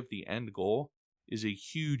idea of the end goal is a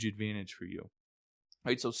huge advantage for you. All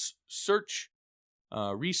right, so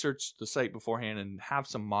research the site beforehand and have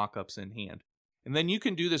some mock-ups in hand. And then you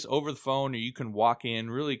can do this over the phone, or you can walk in,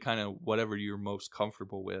 really kind of whatever you're most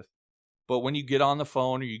comfortable with. But when you get on the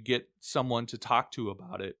phone or you get someone to talk to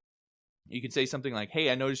about it, you can say something like, hey,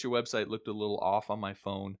 I noticed your website looked a little off on my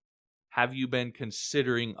phone. Have you been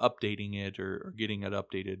considering updating it or getting it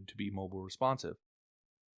updated to be mobile responsive?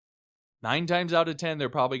 9 times out of 10, they're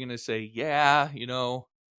probably going to say, yeah,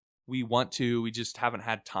 we want to, we just haven't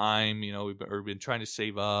had time, we've been trying to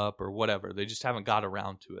save up or whatever. They just haven't got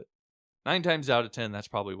around to it. 9 times out of 10, that's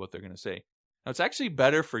probably what they're going to say. Now, it's actually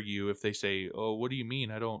better for you if they say, oh, what do you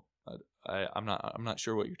mean? I'm not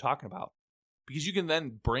sure what you're talking about. Because you can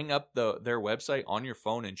then bring up their website on your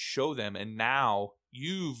phone and show them, and now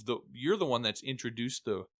you're the one that's introduced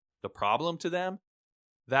the problem to them.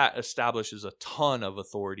 That establishes a ton of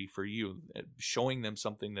authority for you, showing them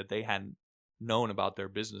something that they hadn't known about their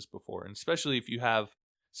business before. And especially if you have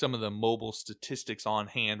some of the mobile statistics on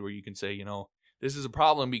hand where you can say, this is a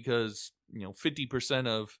problem because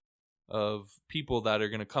 50% of people that are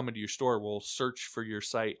going to come into your store will search for your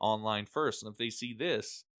site online first, and if they see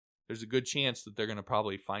this, there's a good chance that they're going to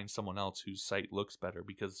probably find someone else whose site looks better,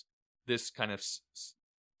 because this kind of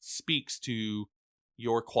speaks to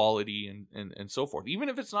your quality and so forth. Even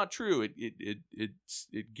if it's not true,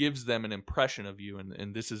 it gives them an impression of you,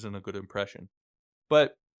 and this isn't a good impression.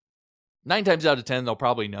 But 9 times out of 10, they'll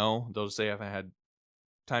probably know. They'll say, I haven't had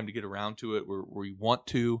time to get around to it. We want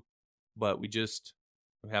to, but we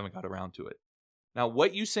haven't got around to it. Now,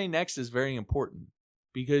 what you say next is very important,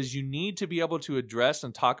 because you need to be able to address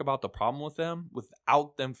and talk about the problem with them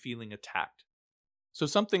without them feeling attacked. So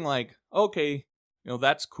something like, okay,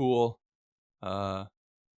 that's cool.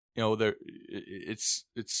 It's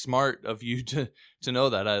smart of you to know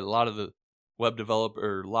that. A lot of the web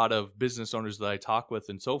developer, a lot of business owners that I talk with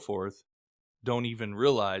and so forth don't even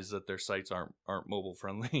realize that their sites aren't mobile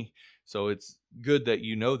friendly. So it's good that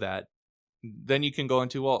you know that. Then you can go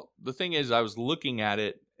into, well, the thing is, I was looking at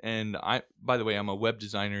it, and by the way, I'm a web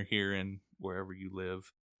designer here in wherever you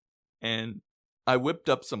live, and I whipped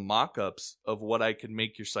up some mock-ups of what I could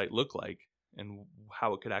make your site look like and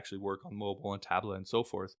how it could actually work on mobile and tablet and so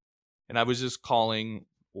forth. And I was just calling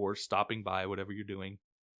or stopping by, whatever you're doing,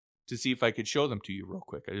 to see if I could show them to you real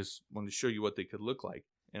quick. I just wanted to show you what they could look like.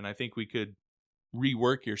 And I think we could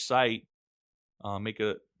rework your site, make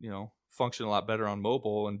it, function a lot better on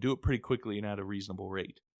mobile, and do it pretty quickly and at a reasonable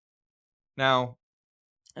rate. Now,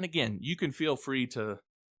 and again, you can feel free to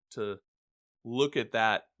look at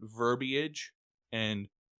that verbiage and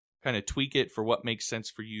kind of tweak it for what makes sense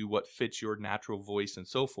for you, what fits your natural voice and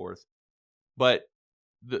so forth. But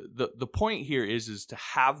the point here is to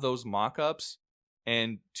have those mock-ups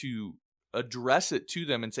and to address it to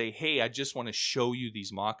them and say, hey, I just want to show you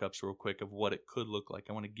these mock-ups real quick of what it could look like.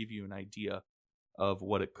 I want to give you an idea of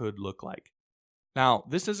what it could look like. Now,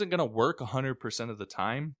 this isn't going to work 100% of the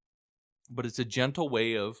time, but it's a gentle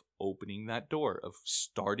way of opening that door, of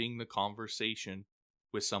starting the conversation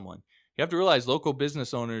with someone. You have to realize local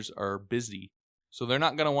business owners are busy, so they're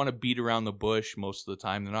not going to want to beat around the bush most of the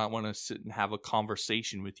time. They're not want to sit and have a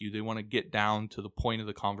conversation with you. They want to get down to the point of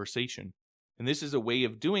the conversation. And this is a way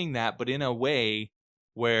of doing that, but in a way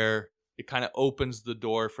where it kind of opens the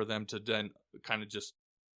door for them to then kind of just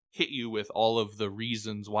hit you with all of the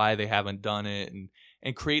reasons why they haven't done it,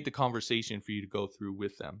 and create the conversation for you to go through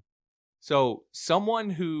with them. So someone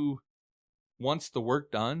who wants the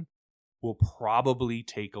work done will probably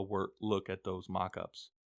take a look at those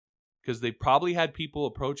mock-ups, because they probably had people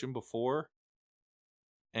approach them before,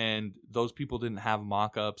 and those people didn't have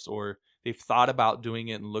mock-ups, or they've thought about doing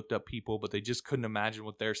it and looked up people, but they just couldn't imagine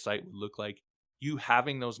what their site would look like. You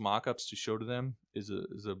having those mock-ups to show to them is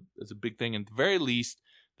a big thing. And at the very least,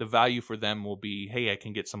 the value for them will be, hey, I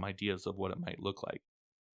can get some ideas of what it might look like.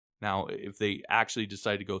 Now, if they actually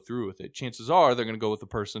decide to go through with it, chances are they're going to go with the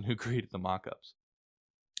person who created the mock-ups.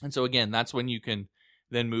 And so again, that's when you can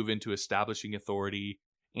then move into establishing authority,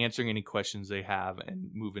 answering any questions they have, and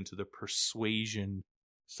move into the persuasion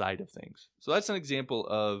side of things. So that's an example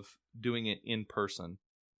of doing it in person.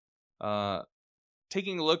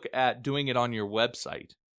 Taking a look at doing it on your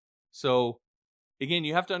website. So again,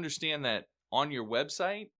 you have to understand that on your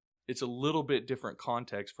website, it's a little bit different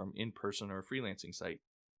context from in-person or a freelancing site.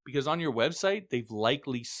 Because on your website, they've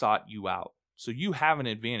likely sought you out. So you have an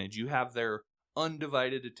advantage. You have their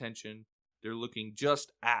undivided attention. They're looking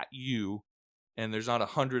just at you. And there's not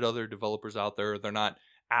 100 other developers out there. They're not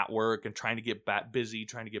at work and trying to get busy,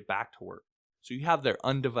 trying to get back to work. So you have their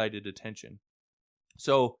undivided attention.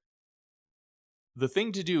 So the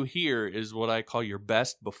thing to do here is what I call your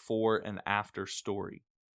best before and after story.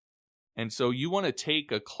 And so you want to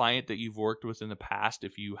take a client that you've worked with in the past,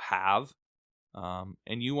 if you have,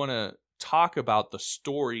 and you want to talk about the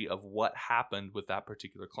story of what happened with that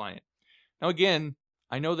particular client. Now, again,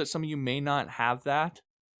 I know that some of you may not have that.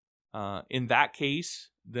 In that case,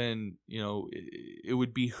 then, it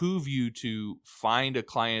would behoove you to find a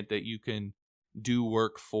client that you can do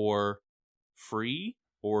work for free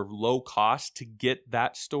or low cost to get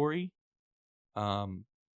that story.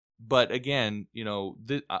 But again,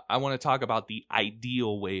 I want to talk about the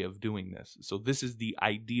ideal way of doing this. So this is the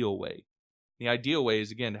ideal way. The ideal way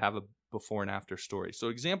is, again, to have a before and after story. So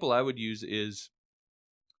example I would use is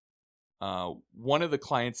one of the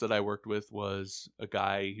clients that I worked with was a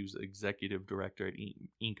guy who's executive director at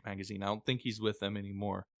Inc. magazine. I don't think he's with them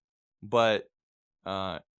anymore, but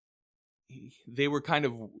he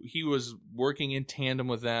was working in tandem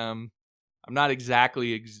with them. I'm not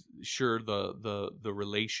exactly sure the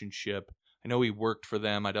relationship. I know he worked for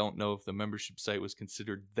them. I don't know if the membership site was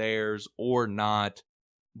considered theirs or not,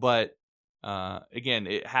 but again,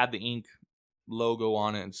 it had the Inc. logo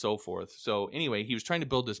on it and so forth. So anyway, he was trying to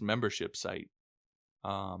build this membership site.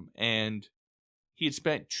 And he had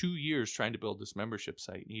spent 2 years trying to build this membership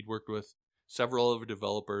site. He'd worked with several other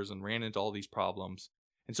developers and ran into all these problems.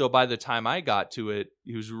 And so by the time I got to it,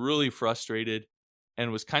 he was really frustrated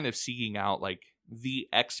and was kind of seeking out like the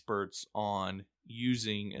experts on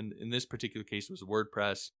using, and in this particular case was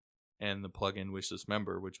WordPress and the plugin Wishlist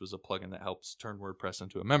Member, which was a plugin that helps turn WordPress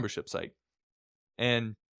into a membership site.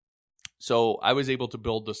 And so I was able to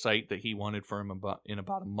build the site that he wanted for him in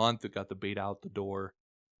about a month. It got the beta out the door,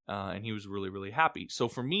 and he was really, really happy. So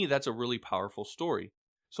for me, that's a really powerful story.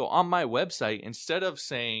 So on my website, instead of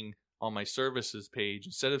saying on my services page,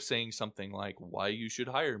 instead of saying something like why you should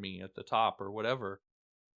hire me at the top or whatever,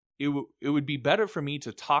 it would be better for me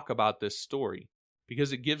to talk about this story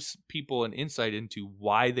because it gives people an insight into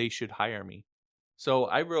why they should hire me. So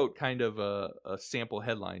I wrote kind of a sample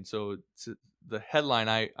headline. So the headline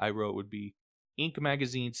I wrote would be, Inc.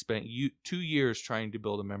 magazine spent 2 years trying to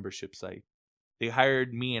build a membership site. They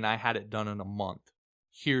hired me and I had it done in a month.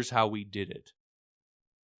 Here's how we did it.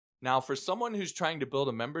 Now, for someone who's trying to build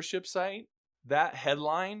a membership site, that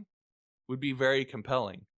headline would be very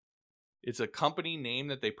compelling. It's a company name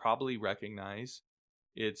that they probably recognize.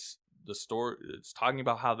 It's the store. It's talking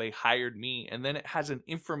about how they hired me. And then it has an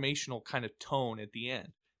informational kind of tone at the end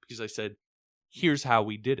because I said, here's how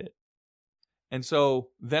we did it. And so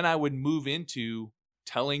then I would move into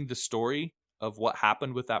telling the story of what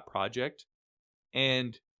happened with that project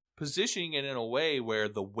and positioning it in a way where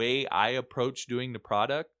the way I approached doing the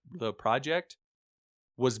project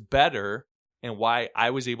was better and why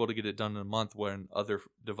I was able to get it done in a month when other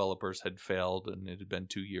developers had failed and it had been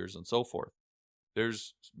 2 years and so forth.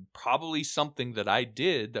 There's probably something that I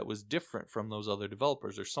did that was different from those other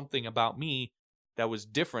developers. There's something about me that was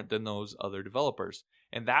different than those other developers.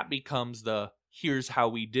 And that becomes the here's how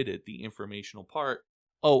we did it, the informational part.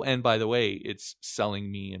 Oh, and by the way, it's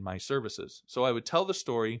selling me and my services. So I would tell the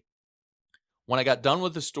story. When I got done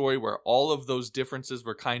with the story where all of those differences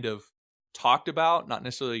were kind of talked about, not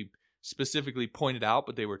necessarily specifically pointed out,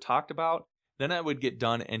 but they were talked about, then I would get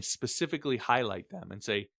done and specifically highlight them and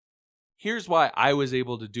say, here's why I was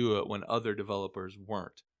able to do it when other developers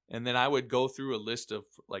weren't. And then I would go through a list of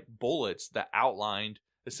like bullets that outlined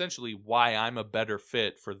essentially why I'm a better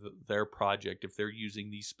fit for their project if they're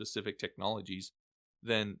using these specific technologies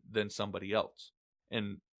than somebody else.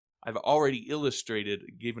 And I've already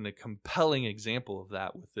illustrated, given a compelling example of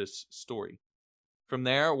that with this story. From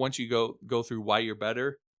there, once you go through why you're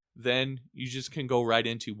better, then you just can go right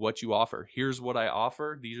into what you offer. Here's what I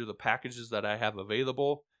offer. These are the packages that I have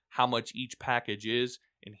available, how much each package is,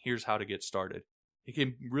 and here's how to get started. It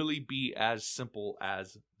can really be as simple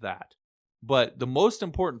as that. But the most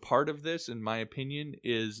important part of this, in my opinion,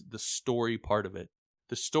 is the story part of it.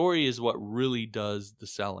 The story is what really does the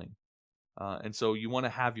selling. And so you want to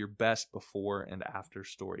have your best before and after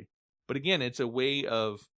story. But again,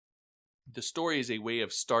 the story is a way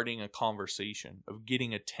of starting a conversation, of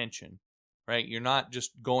getting attention, right? You're not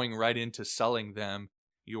just going right into selling them.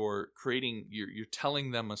 You're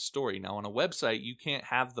telling them a story. Now on a website, you can't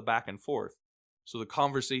have the back and forth. So the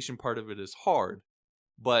conversation part of it is hard,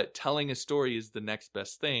 but telling a story is the next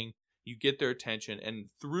best thing. You get their attention, and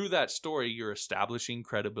through that story, you're establishing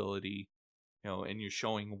credibility, and you're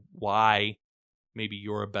showing why maybe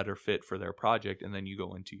you're a better fit for their project, and then you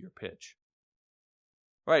go into your pitch.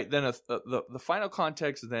 Right, then the final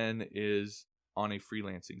context then is on a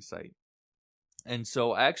freelancing site. And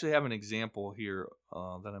so I actually have an example here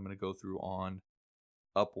that I'm going to go through on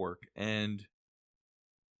Upwork. And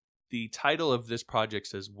the title of this project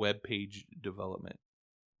says Web Page Development.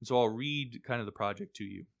 And so I'll read kind of the project to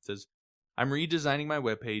you. It says, I'm redesigning my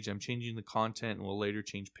web page. I'm changing the content and will later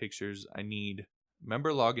change pictures. I need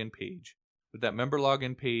member login page. With that member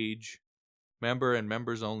login page, member and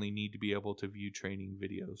members only need to be able to view training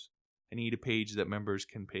videos. I need a page that members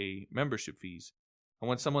can pay membership fees. I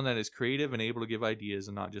want someone that is creative and able to give ideas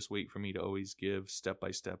and not just wait for me to always give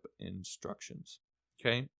step-by-step instructions.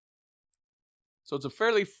 Okay? So it's a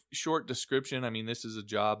fairly short description. I mean, this is a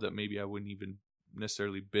job that maybe I wouldn't even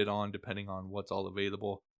necessarily bid on depending on what's all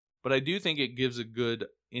available. But I do think it gives a good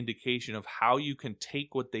indication of how you can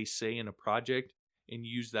take what they say in a project and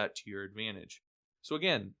use that to your advantage. So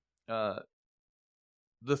again, the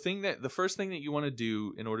first thing that you want to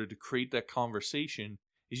do in order to create that conversation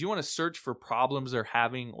is you want to search for problems they're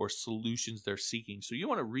having or solutions they're seeking. So you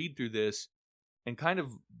want to read through this and kind of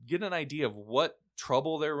get an idea of what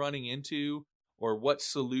trouble they're running into or what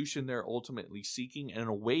solution they're ultimately seeking in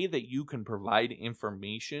a way that you can provide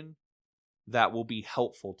information that will be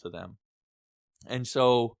helpful to them. And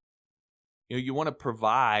so, you want to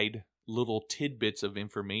provide little tidbits of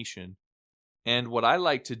information. And what I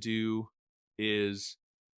like to do is,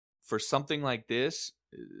 for something like this,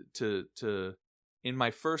 to in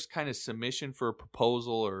my first kind of submission for a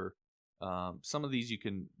proposal, or some of these you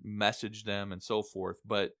can message them and so forth,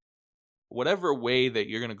 but whatever way that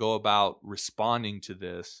you're going to go about responding to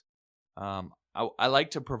this, I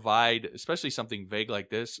like to provide, especially something vague like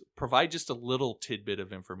this, provide just a little tidbit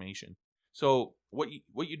of information. So what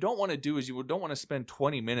you don't want to do is you don't want to spend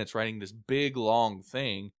 20 minutes writing this big long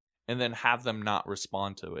thing and then have them not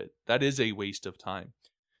respond to it. That is a waste of time.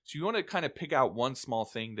 So you want to kind of pick out one small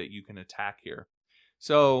thing that you can attack here.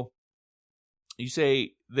 So they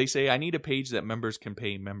say, I need a page that members can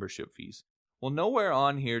pay membership fees. Well, nowhere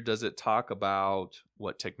on here does it talk about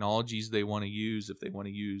what technologies they want to use, if they want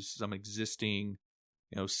to use some existing,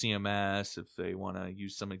 CMS, if they want to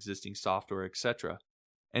use some existing software, etc.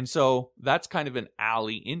 And so that's kind of an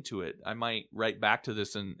alley into it. I might write back to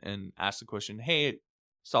this and ask the question, hey,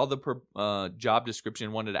 saw the job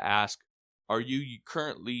description, wanted to ask, are you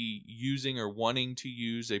currently using or wanting to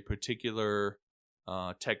use a particular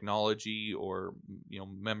technology or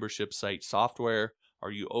membership site software?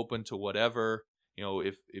 Are you open to whatever?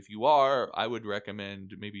 If you are, I would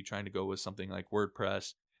recommend maybe trying to go with something like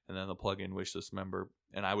WordPress and then the plugin wishlist member.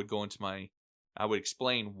 And I would go into I would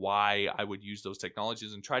explain why I would use those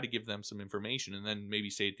technologies and try to give them some information, and then maybe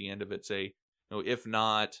say at the end of it, if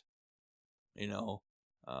not,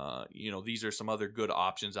 these are some other good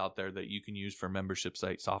options out there that you can use for membership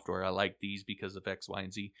site software. I like these because of X, Y,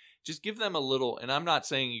 and Z. Just give them a little, and I'm not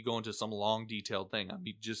saying you go into some long detailed thing. I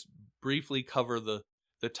mean, just briefly cover the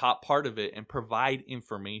top part of it and provide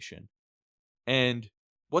information. And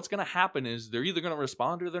what's going to happen is they're either going to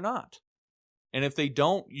respond or they're not. And if they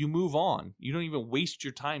don't, you move on. You don't even waste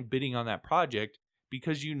your time bidding on that project,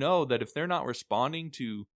 because you know that if they're not responding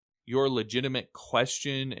to your legitimate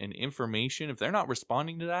question and information, if they're not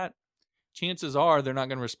responding to that, chances are they're not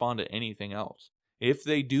going to respond to anything else. If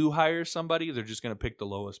they do hire somebody, they're just going to pick the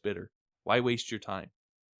lowest bidder. Why waste your time?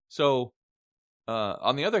 So,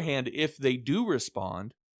 on the other hand, if they do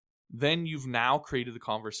respond, then you've now created the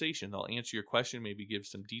conversation. They'll answer your question, maybe give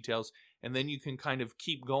some details, and then you can kind of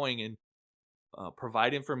keep going and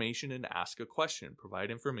provide information and ask a question.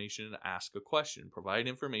 Provide information and ask a question. Provide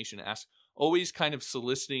information, ask. Always kind of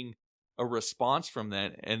soliciting a response from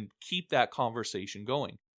that, and keep that conversation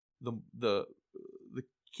going. The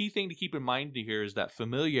key thing to keep in mind here is that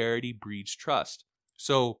familiarity breeds trust.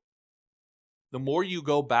 So the more you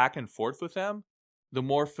go back and forth with them, the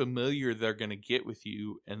more familiar they're going to get with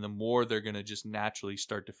you, and the more they're going to just naturally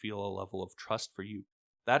start to feel a level of trust for you.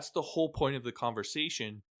 That's the whole point of the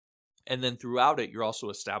conversation. And then throughout it, you're also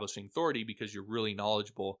establishing authority because you're really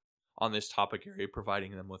knowledgeable on this topic area,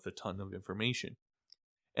 providing them with a ton of information.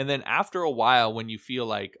 And then after a while, when you feel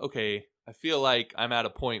like, okay, I feel like I'm at a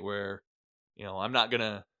point where, I'm not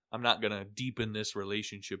gonna deepen this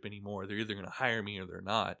relationship anymore. They're either gonna hire me or they're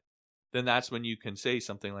not. Then that's when you can say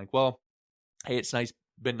something like, well, hey, it's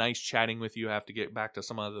been nice chatting with you. I have to get back to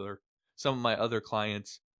some of my other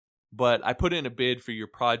clients, but I put in a bid for your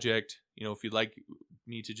project. If you'd like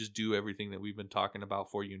me to just do everything that we've been talking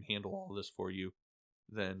about for you and handle all this for you,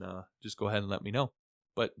 then just go ahead and let me know.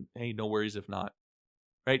 But hey, no worries if not.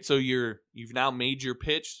 Right? So you've now made your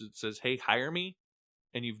pitch that says, hey, hire me,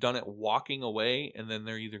 and you've done it walking away, and then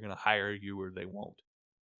they're either going to hire you or they won't.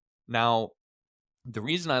 Now, the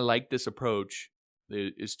reason I like this approach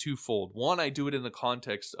is twofold. One, I do it in the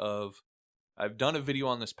context of, I've done a video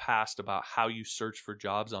on this past about how you search for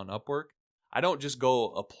jobs on Upwork. I don't just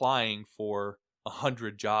go applying for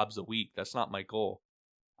 100 jobs a week. That's not my goal.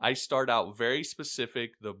 I start out very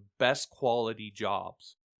specific, the best quality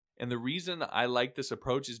jobs. And the reason I like this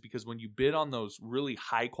approach is because when you bid on those really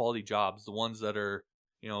high quality jobs, the ones that are,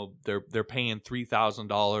 they're paying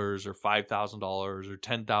 $3,000 or $5,000 or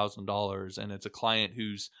 $10,000, and it's a client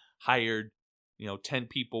who's hired 10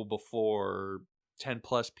 people before, 10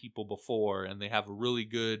 plus people before, and they have a really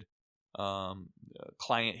good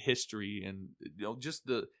client history, and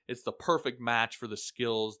it's the perfect match for the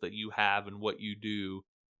skills that you have and what you do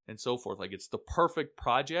and so forth. Like, it's the perfect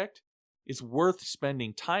project. It's worth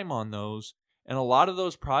spending time on those, and a lot of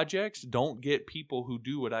those projects don't get people who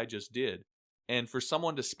do what I just did. And for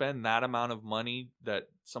someone to spend that amount of money, that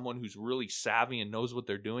someone who's really savvy and knows what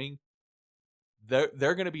they're doing, they're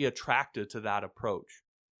going to be attracted to that approach.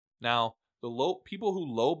 Now, people who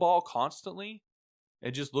lowball constantly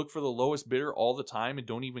and just look for the lowest bidder all the time and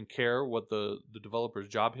don't even care what the developer's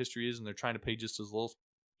job history is, and they're trying to pay just as little.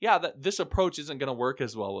 Yeah, this approach isn't going to work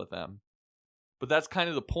as well with them. But that's kind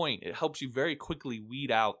of the point. It helps you very quickly weed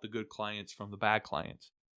out the good clients from the bad clients.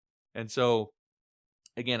 And so,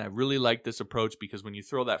 again, I really like this approach because when you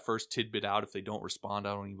throw that first tidbit out, if they don't respond,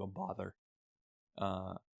 I don't even bother.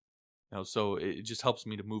 So it just helps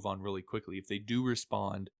me to move on really quickly. If they do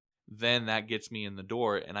respond, then that gets me in the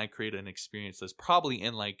door, and I create an experience that's probably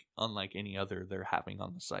unlike any other they're having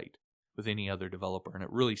on the site with any other developer. And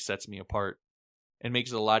it really sets me apart and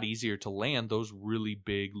makes it a lot easier to land those really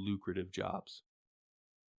big, lucrative jobs.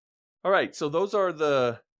 All right, so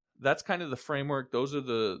that's kind of the framework. Those are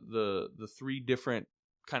the three different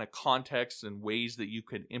kind of contexts and ways that you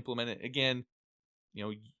could implement it. Again,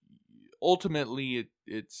 ultimately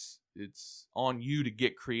it's on you to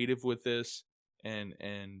get creative with this and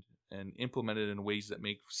implement it in ways that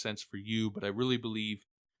make sense for you. But I really believe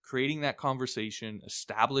creating that conversation,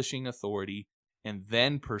 establishing authority, and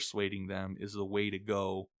then persuading them is the way to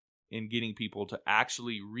go in getting people to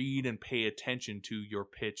actually read and pay attention to your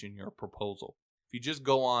pitch and your proposal. If you just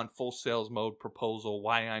go on full sales mode, proposal,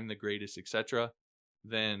 why I'm the greatest, etc.,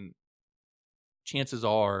 then chances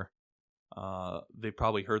are they've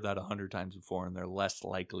probably heard that 100 times before, and they're less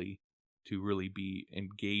likely to really be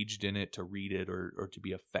engaged in it, to read it, or to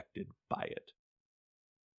be affected by it.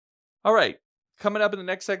 All right. Coming up in the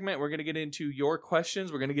next segment, we're going to get into your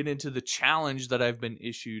questions. We're going to get into the challenge that I've been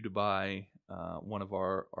issued by one of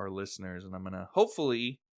our listeners, and I'm going to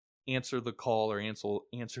hopefully answer the call or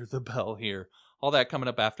answer the bell here. All that coming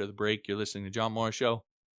up after the break. You're listening to John Morris Show,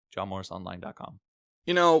 JohnMorrisOnline.com.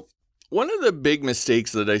 One of the big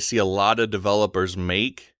mistakes that I see a lot of developers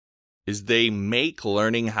make is they make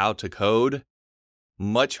learning how to code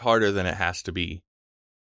much harder than it has to be.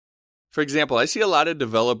 For example, I see a lot of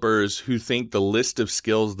developers who think the list of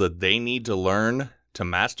skills that they need to learn to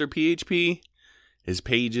master PHP is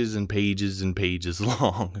pages and pages and pages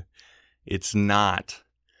long. It's not.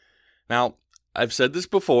 Now, I've said this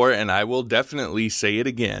before, and I will definitely say it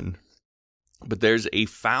again, but there's a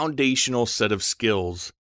foundational set of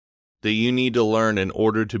skills that you need to learn in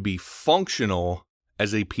order to be functional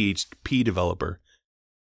as a PHP developer,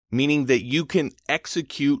 meaning that you can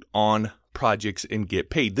execute on projects and get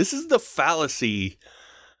paid. This is the fallacy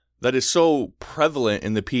that is so prevalent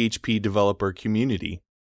in the PHP developer community,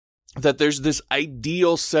 that there's this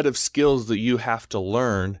ideal set of skills that you have to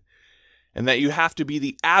learn, and that you have to be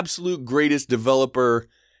the absolute greatest developer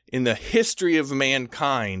in the history of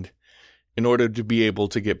mankind in order to be able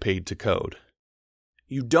to get paid to code.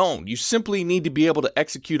 You don't. You simply need to be able to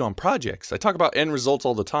execute on projects. I talk about end results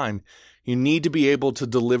all the time. You need to be able to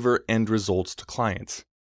deliver end results to clients,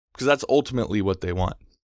 because that's ultimately what they want.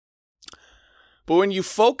 But when you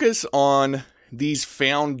focus on these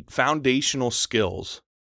foundational skills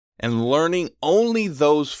and learning only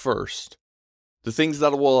those first, the things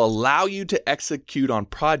that will allow you to execute on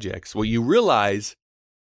projects, what you realize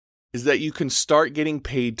is that you can start getting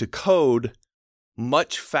paid to code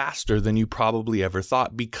much faster than you probably ever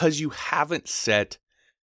thought, because you haven't set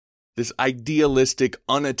this idealistic,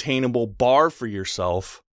 unattainable bar for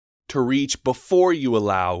yourself to reach before you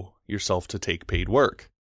allow yourself to take paid work.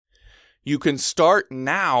 You can start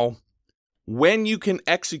now when you can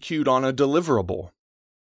execute on a deliverable,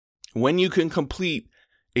 when you can complete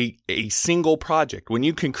a single project, when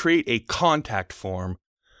you can create a contact form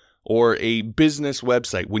or a business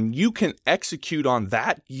website. When you can execute on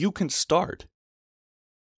that, you can start.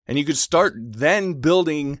 And you can start then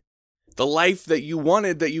building the life that you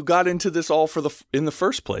wanted, that you got into this all in the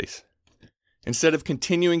first place, instead of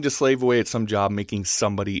continuing to slave away at some job making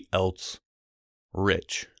somebody else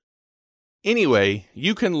rich. Anyway,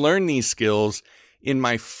 you can learn these skills in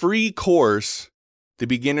my free course, The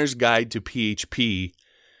Beginner's Guide to PHP,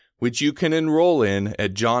 which you can enroll in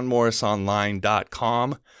at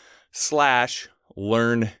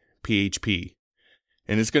johnmorrisonline.com/learnphp.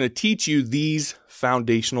 And it's going to teach you these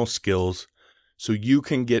foundational skills so you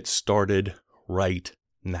can get started right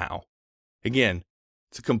now. Again,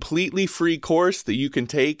 it's a completely free course that you can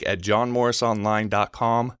take at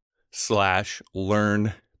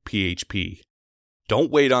johnmorrisonline.com/learnphp.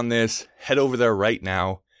 Don't wait on this. Head over there right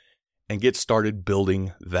now and get started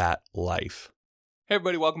building that life. Hey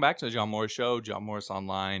everybody, welcome back to the John Morris Show,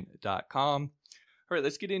 johnmorrisonline.com. All right,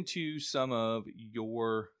 let's get into some of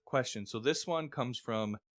your questions. So this one comes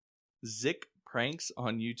from Zick Pranks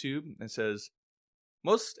on YouTube. It says,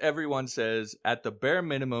 most everyone says at the bare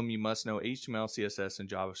minimum you must know HTML, CSS, and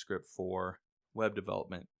JavaScript for web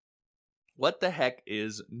development. What the heck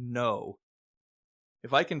is no?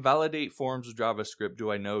 If I can validate forms with JavaScript,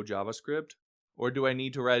 do I know JavaScript? Or do I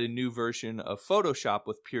need to write a new version of Photoshop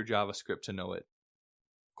with pure JavaScript to know it?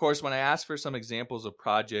 Of course, when I ask for some examples of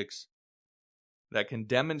projects that can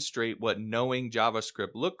demonstrate what knowing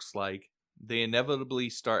JavaScript looks like, they inevitably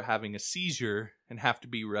start having a seizure and have to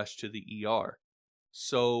be rushed to the ER.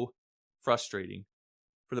 So frustrating.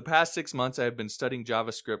 For the past 6 months, I have been studying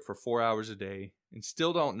JavaScript for 4 hours a day and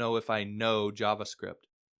still don't know if I know JavaScript.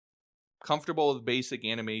 Comfortable with basic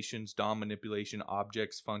animations, DOM manipulation,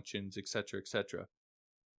 objects, functions, etc., etc.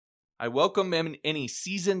 I welcome any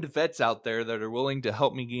seasoned vets out there that are willing to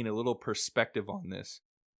help me gain a little perspective on this.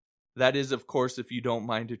 That is, of course, if you don't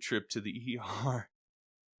mind a trip to the ER.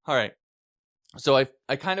 All right. So I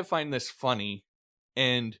kind of find this funny,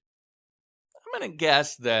 and I'm going to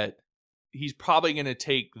guess that he's probably going to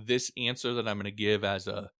take this answer that I'm going to give as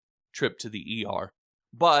a trip to the ER.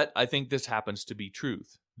 But I think this happens to be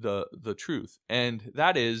truth, the truth. And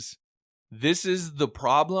that is, this is the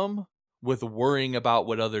problem with worrying about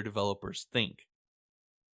what other developers think.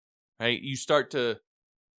 Right? You start to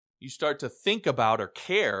think about or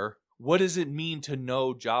care, what does it mean to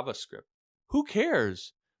know JavaScript? Who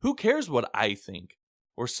cares? Who cares what I think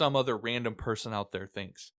or some other random person out there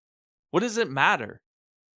thinks? What does it matter?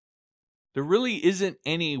 There really isn't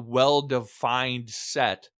any well-defined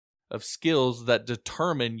set of skills that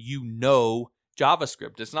determine you know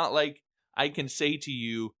JavaScript. It's not like I can say to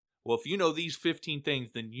you, well, if you know these 15 things,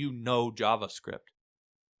 then you know JavaScript.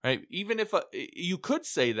 Right? Even if you could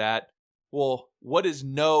say that, well, what does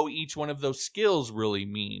know each one of those skills really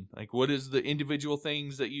mean? Like, what is the individual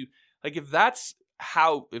things that you, like, if that's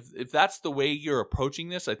the way you're approaching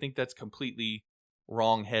this, I think that's completely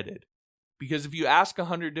wrong-headed. Because if you ask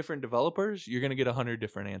 100 different developers, you're going to get 100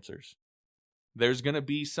 different answers. There's going to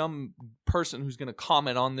be some person who's going to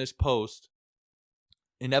comment on this post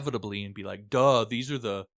inevitably and be like, duh, these are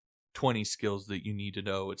the 20 skills that you need to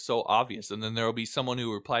know. It's so obvious. And then there will be someone who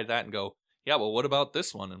will reply to that and go, yeah, well, what about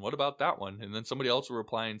this one? And what about that one? And then somebody else will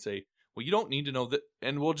reply and say, well, you don't need to know that.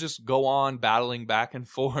 And we'll just go on battling back and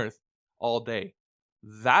forth all day.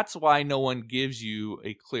 That's why no one gives you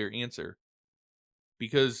a clear answer.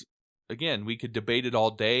 Because, again, we could debate it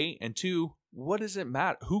all day. And two, what does it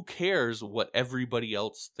matter? Who cares what everybody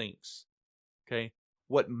else thinks? Okay?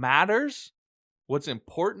 What matters, what's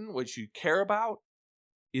important, what you care about,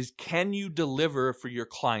 is can you deliver for your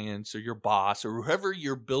clients or your boss or whoever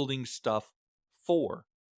you're building stuff for?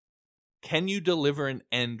 Can you deliver an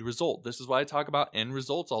end result? This is why I talk about end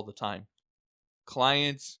results all the time.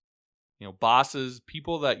 Clients, bosses,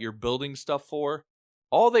 people that you're building stuff for,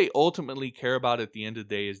 all they ultimately care about at the end of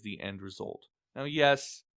the day is the end result. Now,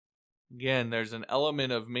 yes, again, there's an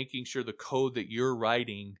element of making sure the code that you're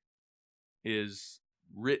writing is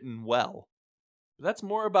written well. But that's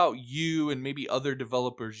more about you and maybe other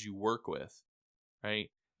developers you work with. right?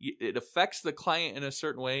 It affects the client in a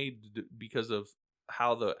certain way because of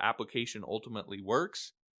how the application ultimately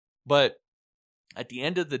works. But at the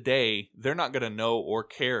end of the day, they're not going to know or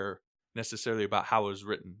care necessarily about how it was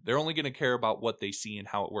written. They're only going to care about what they see and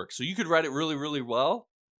how it works. So you could write it really, really well,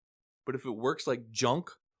 but if it works like junk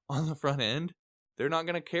on the front end, they're not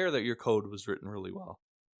going to care that your code was written really well.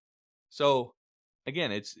 So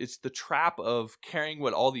again, it's the trap of caring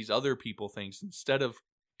what all these other people think instead of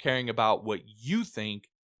caring about what you think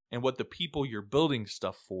and what the people you're building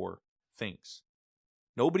stuff for thinks.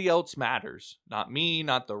 Nobody else matters. Not me,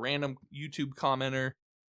 not the random YouTube commenter.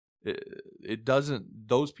 It doesn't,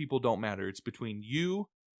 those people don't matter. It's between you,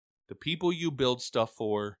 the people you build stuff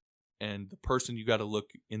for, and the person you got to look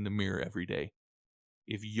in the mirror every day.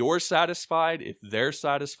 If you're satisfied, if they're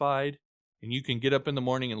satisfied, and you can get up in the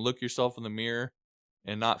morning and look yourself in the mirror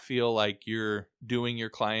and not feel like you're doing your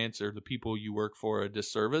clients or the people you work for a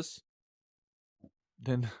disservice,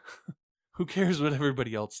 then who cares what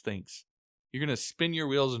everybody else thinks? You're going to spin your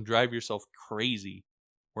wheels and drive yourself crazy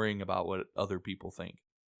worrying about what other people think.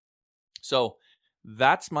 So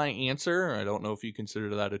that's my answer. I don't know if you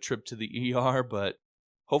consider that a trip to the ER, but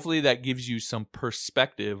hopefully that gives you some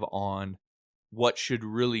perspective on what should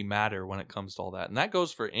really matter when it comes to all that. And that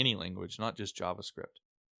goes for any language, not just JavaScript.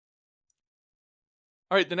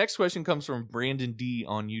 All right, the next question comes from Brandon D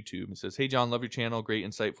on YouTube. It says, "Hey John, love your channel, great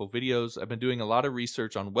insightful videos. I've been doing a lot of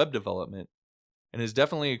research on web development, and it's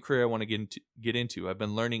definitely a career I want to get into. I've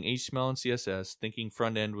been learning HTML and CSS, thinking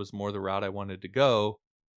front end was more the route I wanted to go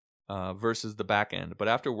versus the back end. But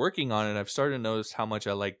after working on it, I've started to notice how much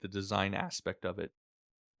I like the design aspect of it.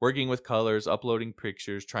 Working with colors, uploading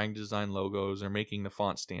pictures, trying to design logos, or making the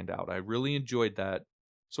font stand out. I really enjoyed that.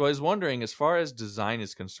 So I was wondering, as far as design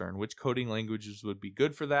is concerned, which coding languages would be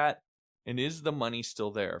good for that? And is the money still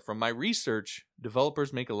there? From my research,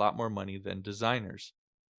 developers make a lot more money than designers.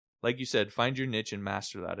 Like you said, find your niche and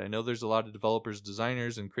master that. I know there's a lot of developers,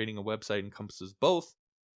 designers, and creating a website encompasses both,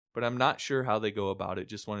 but I'm not sure how they go about it.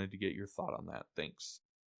 Just wanted to get your thought on that. Thanks."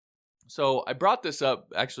 So I brought this up.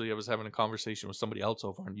 Actually, I was having a conversation with somebody else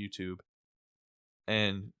over on YouTube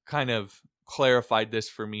and kind of clarified this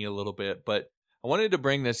for me a little bit. But I wanted to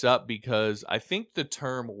bring this up because I think the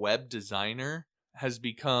term web designer has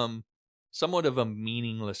become somewhat of a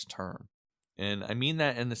meaningless term. And I mean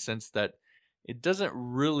that in the sense that it doesn't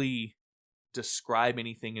really describe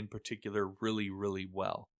anything in particular really, really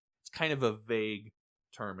well. It's kind of a vague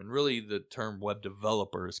term. And really, the term web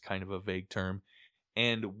developer is kind of a vague term.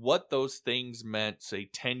 And what those things meant, say,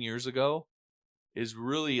 10 years ago is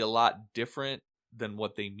really a lot different than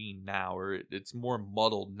what they mean now, or it's more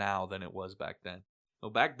muddled now than it was back then. So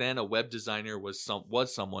back then, a web designer was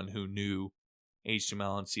someone who knew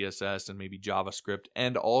HTML and CSS and maybe JavaScript,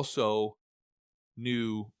 and also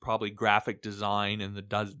knew probably graphic design and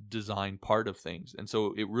the design part of things. And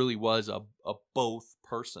so it really was a both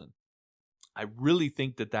person. I really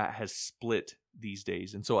think that has split these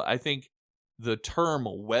days. And so I think the term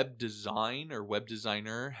web design or web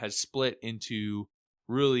designer has split into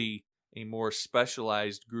really a more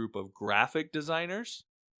specialized group of graphic designers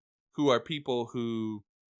who are people who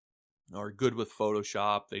are good with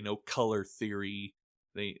Photoshop. They know color theory.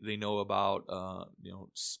 They know about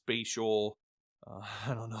spatial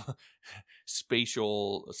I don't know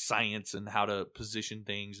spatial science and how to position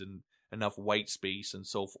things and enough white space and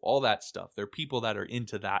so all that stuff. They're people that are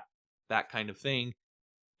into that kind of thing.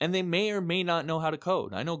 And they may or may not know how to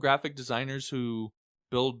code. I know graphic designers who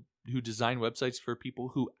design websites for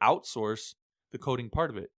people who outsource the coding part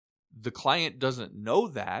of it. The client doesn't know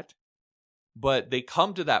that, but they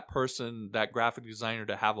come to that person, that graphic designer,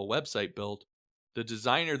 to have a website built. The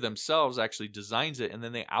designer themselves actually designs it, and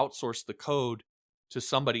then they outsource the code to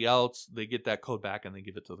somebody else. They get that code back and they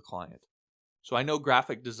give it to the client. So I know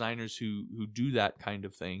graphic designers who do that kind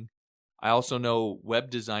of thing. I also know web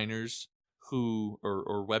designers who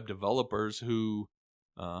or web developers who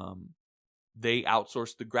they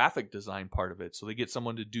outsource the graphic design part of it. So they get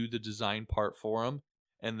someone to do the design part for them,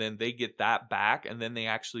 and then they get that back, and then they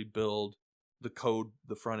actually build the code,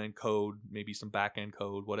 the front end code, maybe some back end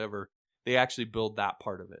code, whatever. They actually build that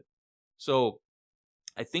part of it. So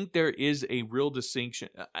I think there is a real distinction.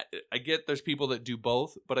 I get there's people that do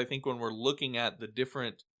both, but I think when we're looking at the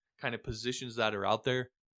different kind of positions that are out there,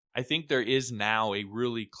 I think there is now a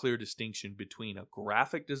really clear distinction between a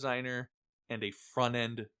graphic designer and a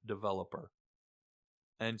front-end developer.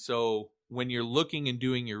 And so when you're looking and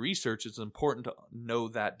doing your research, it's important to know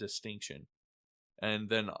that distinction. And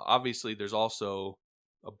then obviously there's also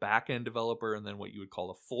a back-end developer and then what you would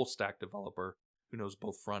call a full-stack developer who knows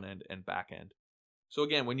both front-end and back-end. So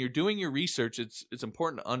again, when you're doing your research, it's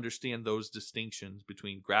important to understand those distinctions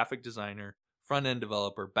between graphic designer, front-end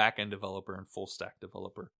developer, back-end developer, and full-stack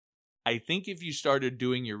developer. I think if you started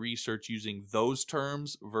doing your research using those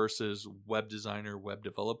terms versus web designer, web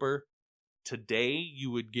developer, today you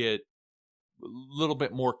would get a little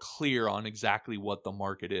bit more clear on exactly what the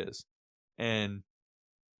market is. And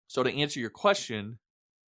so to answer your question,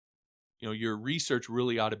 your research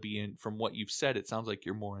really ought to be in, from what you've said, it sounds like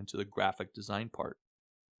you're more into the graphic design part.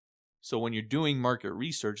 So when you're doing market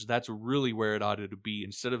research, that's really where it ought to be.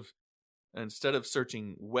 Instead of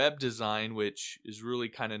searching web design, which is really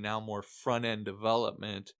kind of now more front-end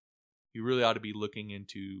development, you really ought to be looking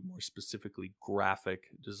into more specifically graphic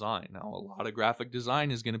design. Now, a lot of graphic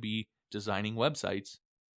design is going to be designing websites,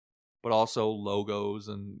 but also logos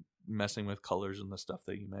and messing with colors and the stuff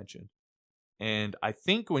that you mentioned. And I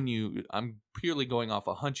think I'm purely going off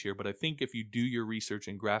a hunch here, but I think if you do your research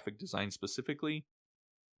in graphic design specifically,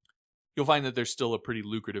 you'll find that there's still a pretty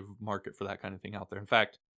lucrative market for that kind of thing out there. In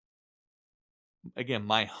fact, again,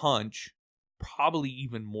 my hunch, probably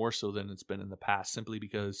even more so than it's been in the past, simply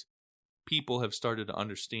because people have started to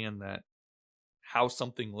understand that how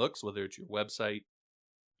something looks, whether it's your website,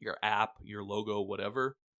 your app, your logo,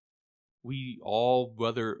 whatever, we all,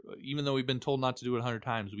 even though we've been told not to do it 100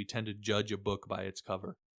 times, we tend to judge a book by its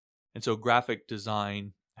cover. And so graphic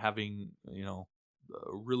design, having,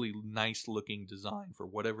 a really nice looking design for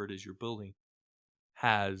whatever it is you're building,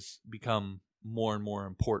 has become more and more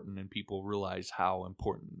important, and people realize how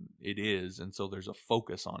important it is. And so there's a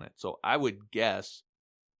focus on it. So I would guess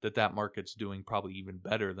that market's doing probably even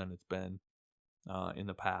better than it's been in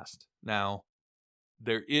the past. Now,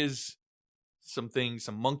 there is some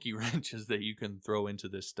monkey wrenches that you can throw into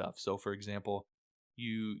this stuff. So for example,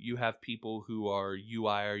 you have people who are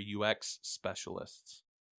UI or UX specialists.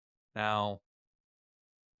 Now,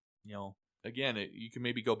 again, you can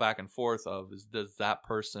maybe go back and forth of, does that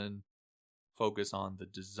person focus on the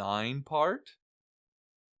design part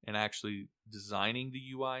and actually designing the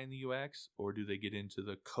UI and the UX, or do they get into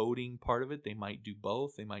the coding part of it? They might do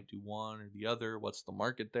both. They might do one or the other. What's the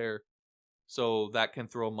market there? So that can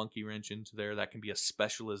throw a monkey wrench into there. That can be a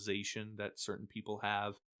specialization that certain people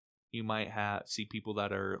have. You might see people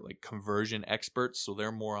that are like conversion experts, so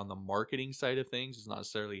they're more on the marketing side of things. It's not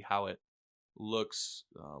necessarily how it looks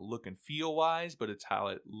look and feel wise, but it's how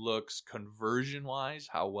it looks conversion wise,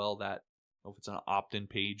 how well that, if it's an opt-in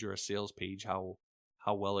page or a sales page, how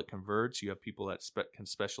well it converts. You have people that can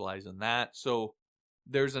specialize in that. So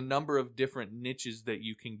there's a number of different niches that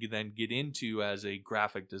you can then get into as a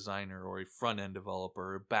graphic designer or a front-end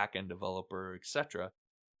developer or back-end developer, etc.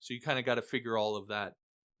 So you kind of got to figure all of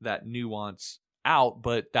that nuance out,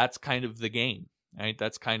 but that's kind of the game, right?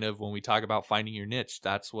 That's kind of, when we talk about finding your niche,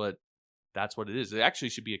 that's what it is. It actually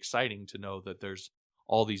should be exciting to know that there's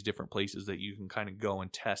all these different places that you can kind of go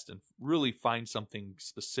and test and really find something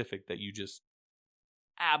specific that you just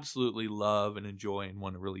absolutely love and enjoy and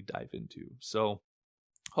want to really dive into. So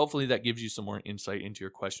hopefully that gives you some more insight into your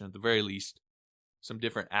question. At the very least, some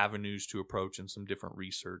different avenues to approach and some different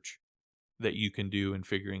research that you can do in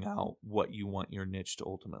figuring out what you want your niche to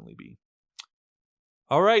ultimately be.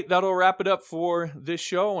 All right, that'll wrap it up for this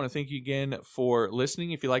show. I want to thank you again for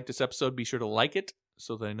listening. If you like this episode, be sure to like it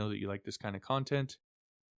so that I know that you like this kind of content.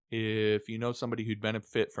 If you know somebody who'd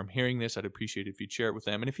benefit from hearing this, I'd appreciate it if you'd share it with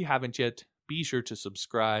them. And if you haven't yet, be sure to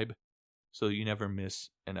subscribe so you never miss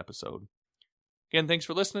an episode. Again, thanks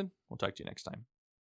for listening. We'll talk to you next time.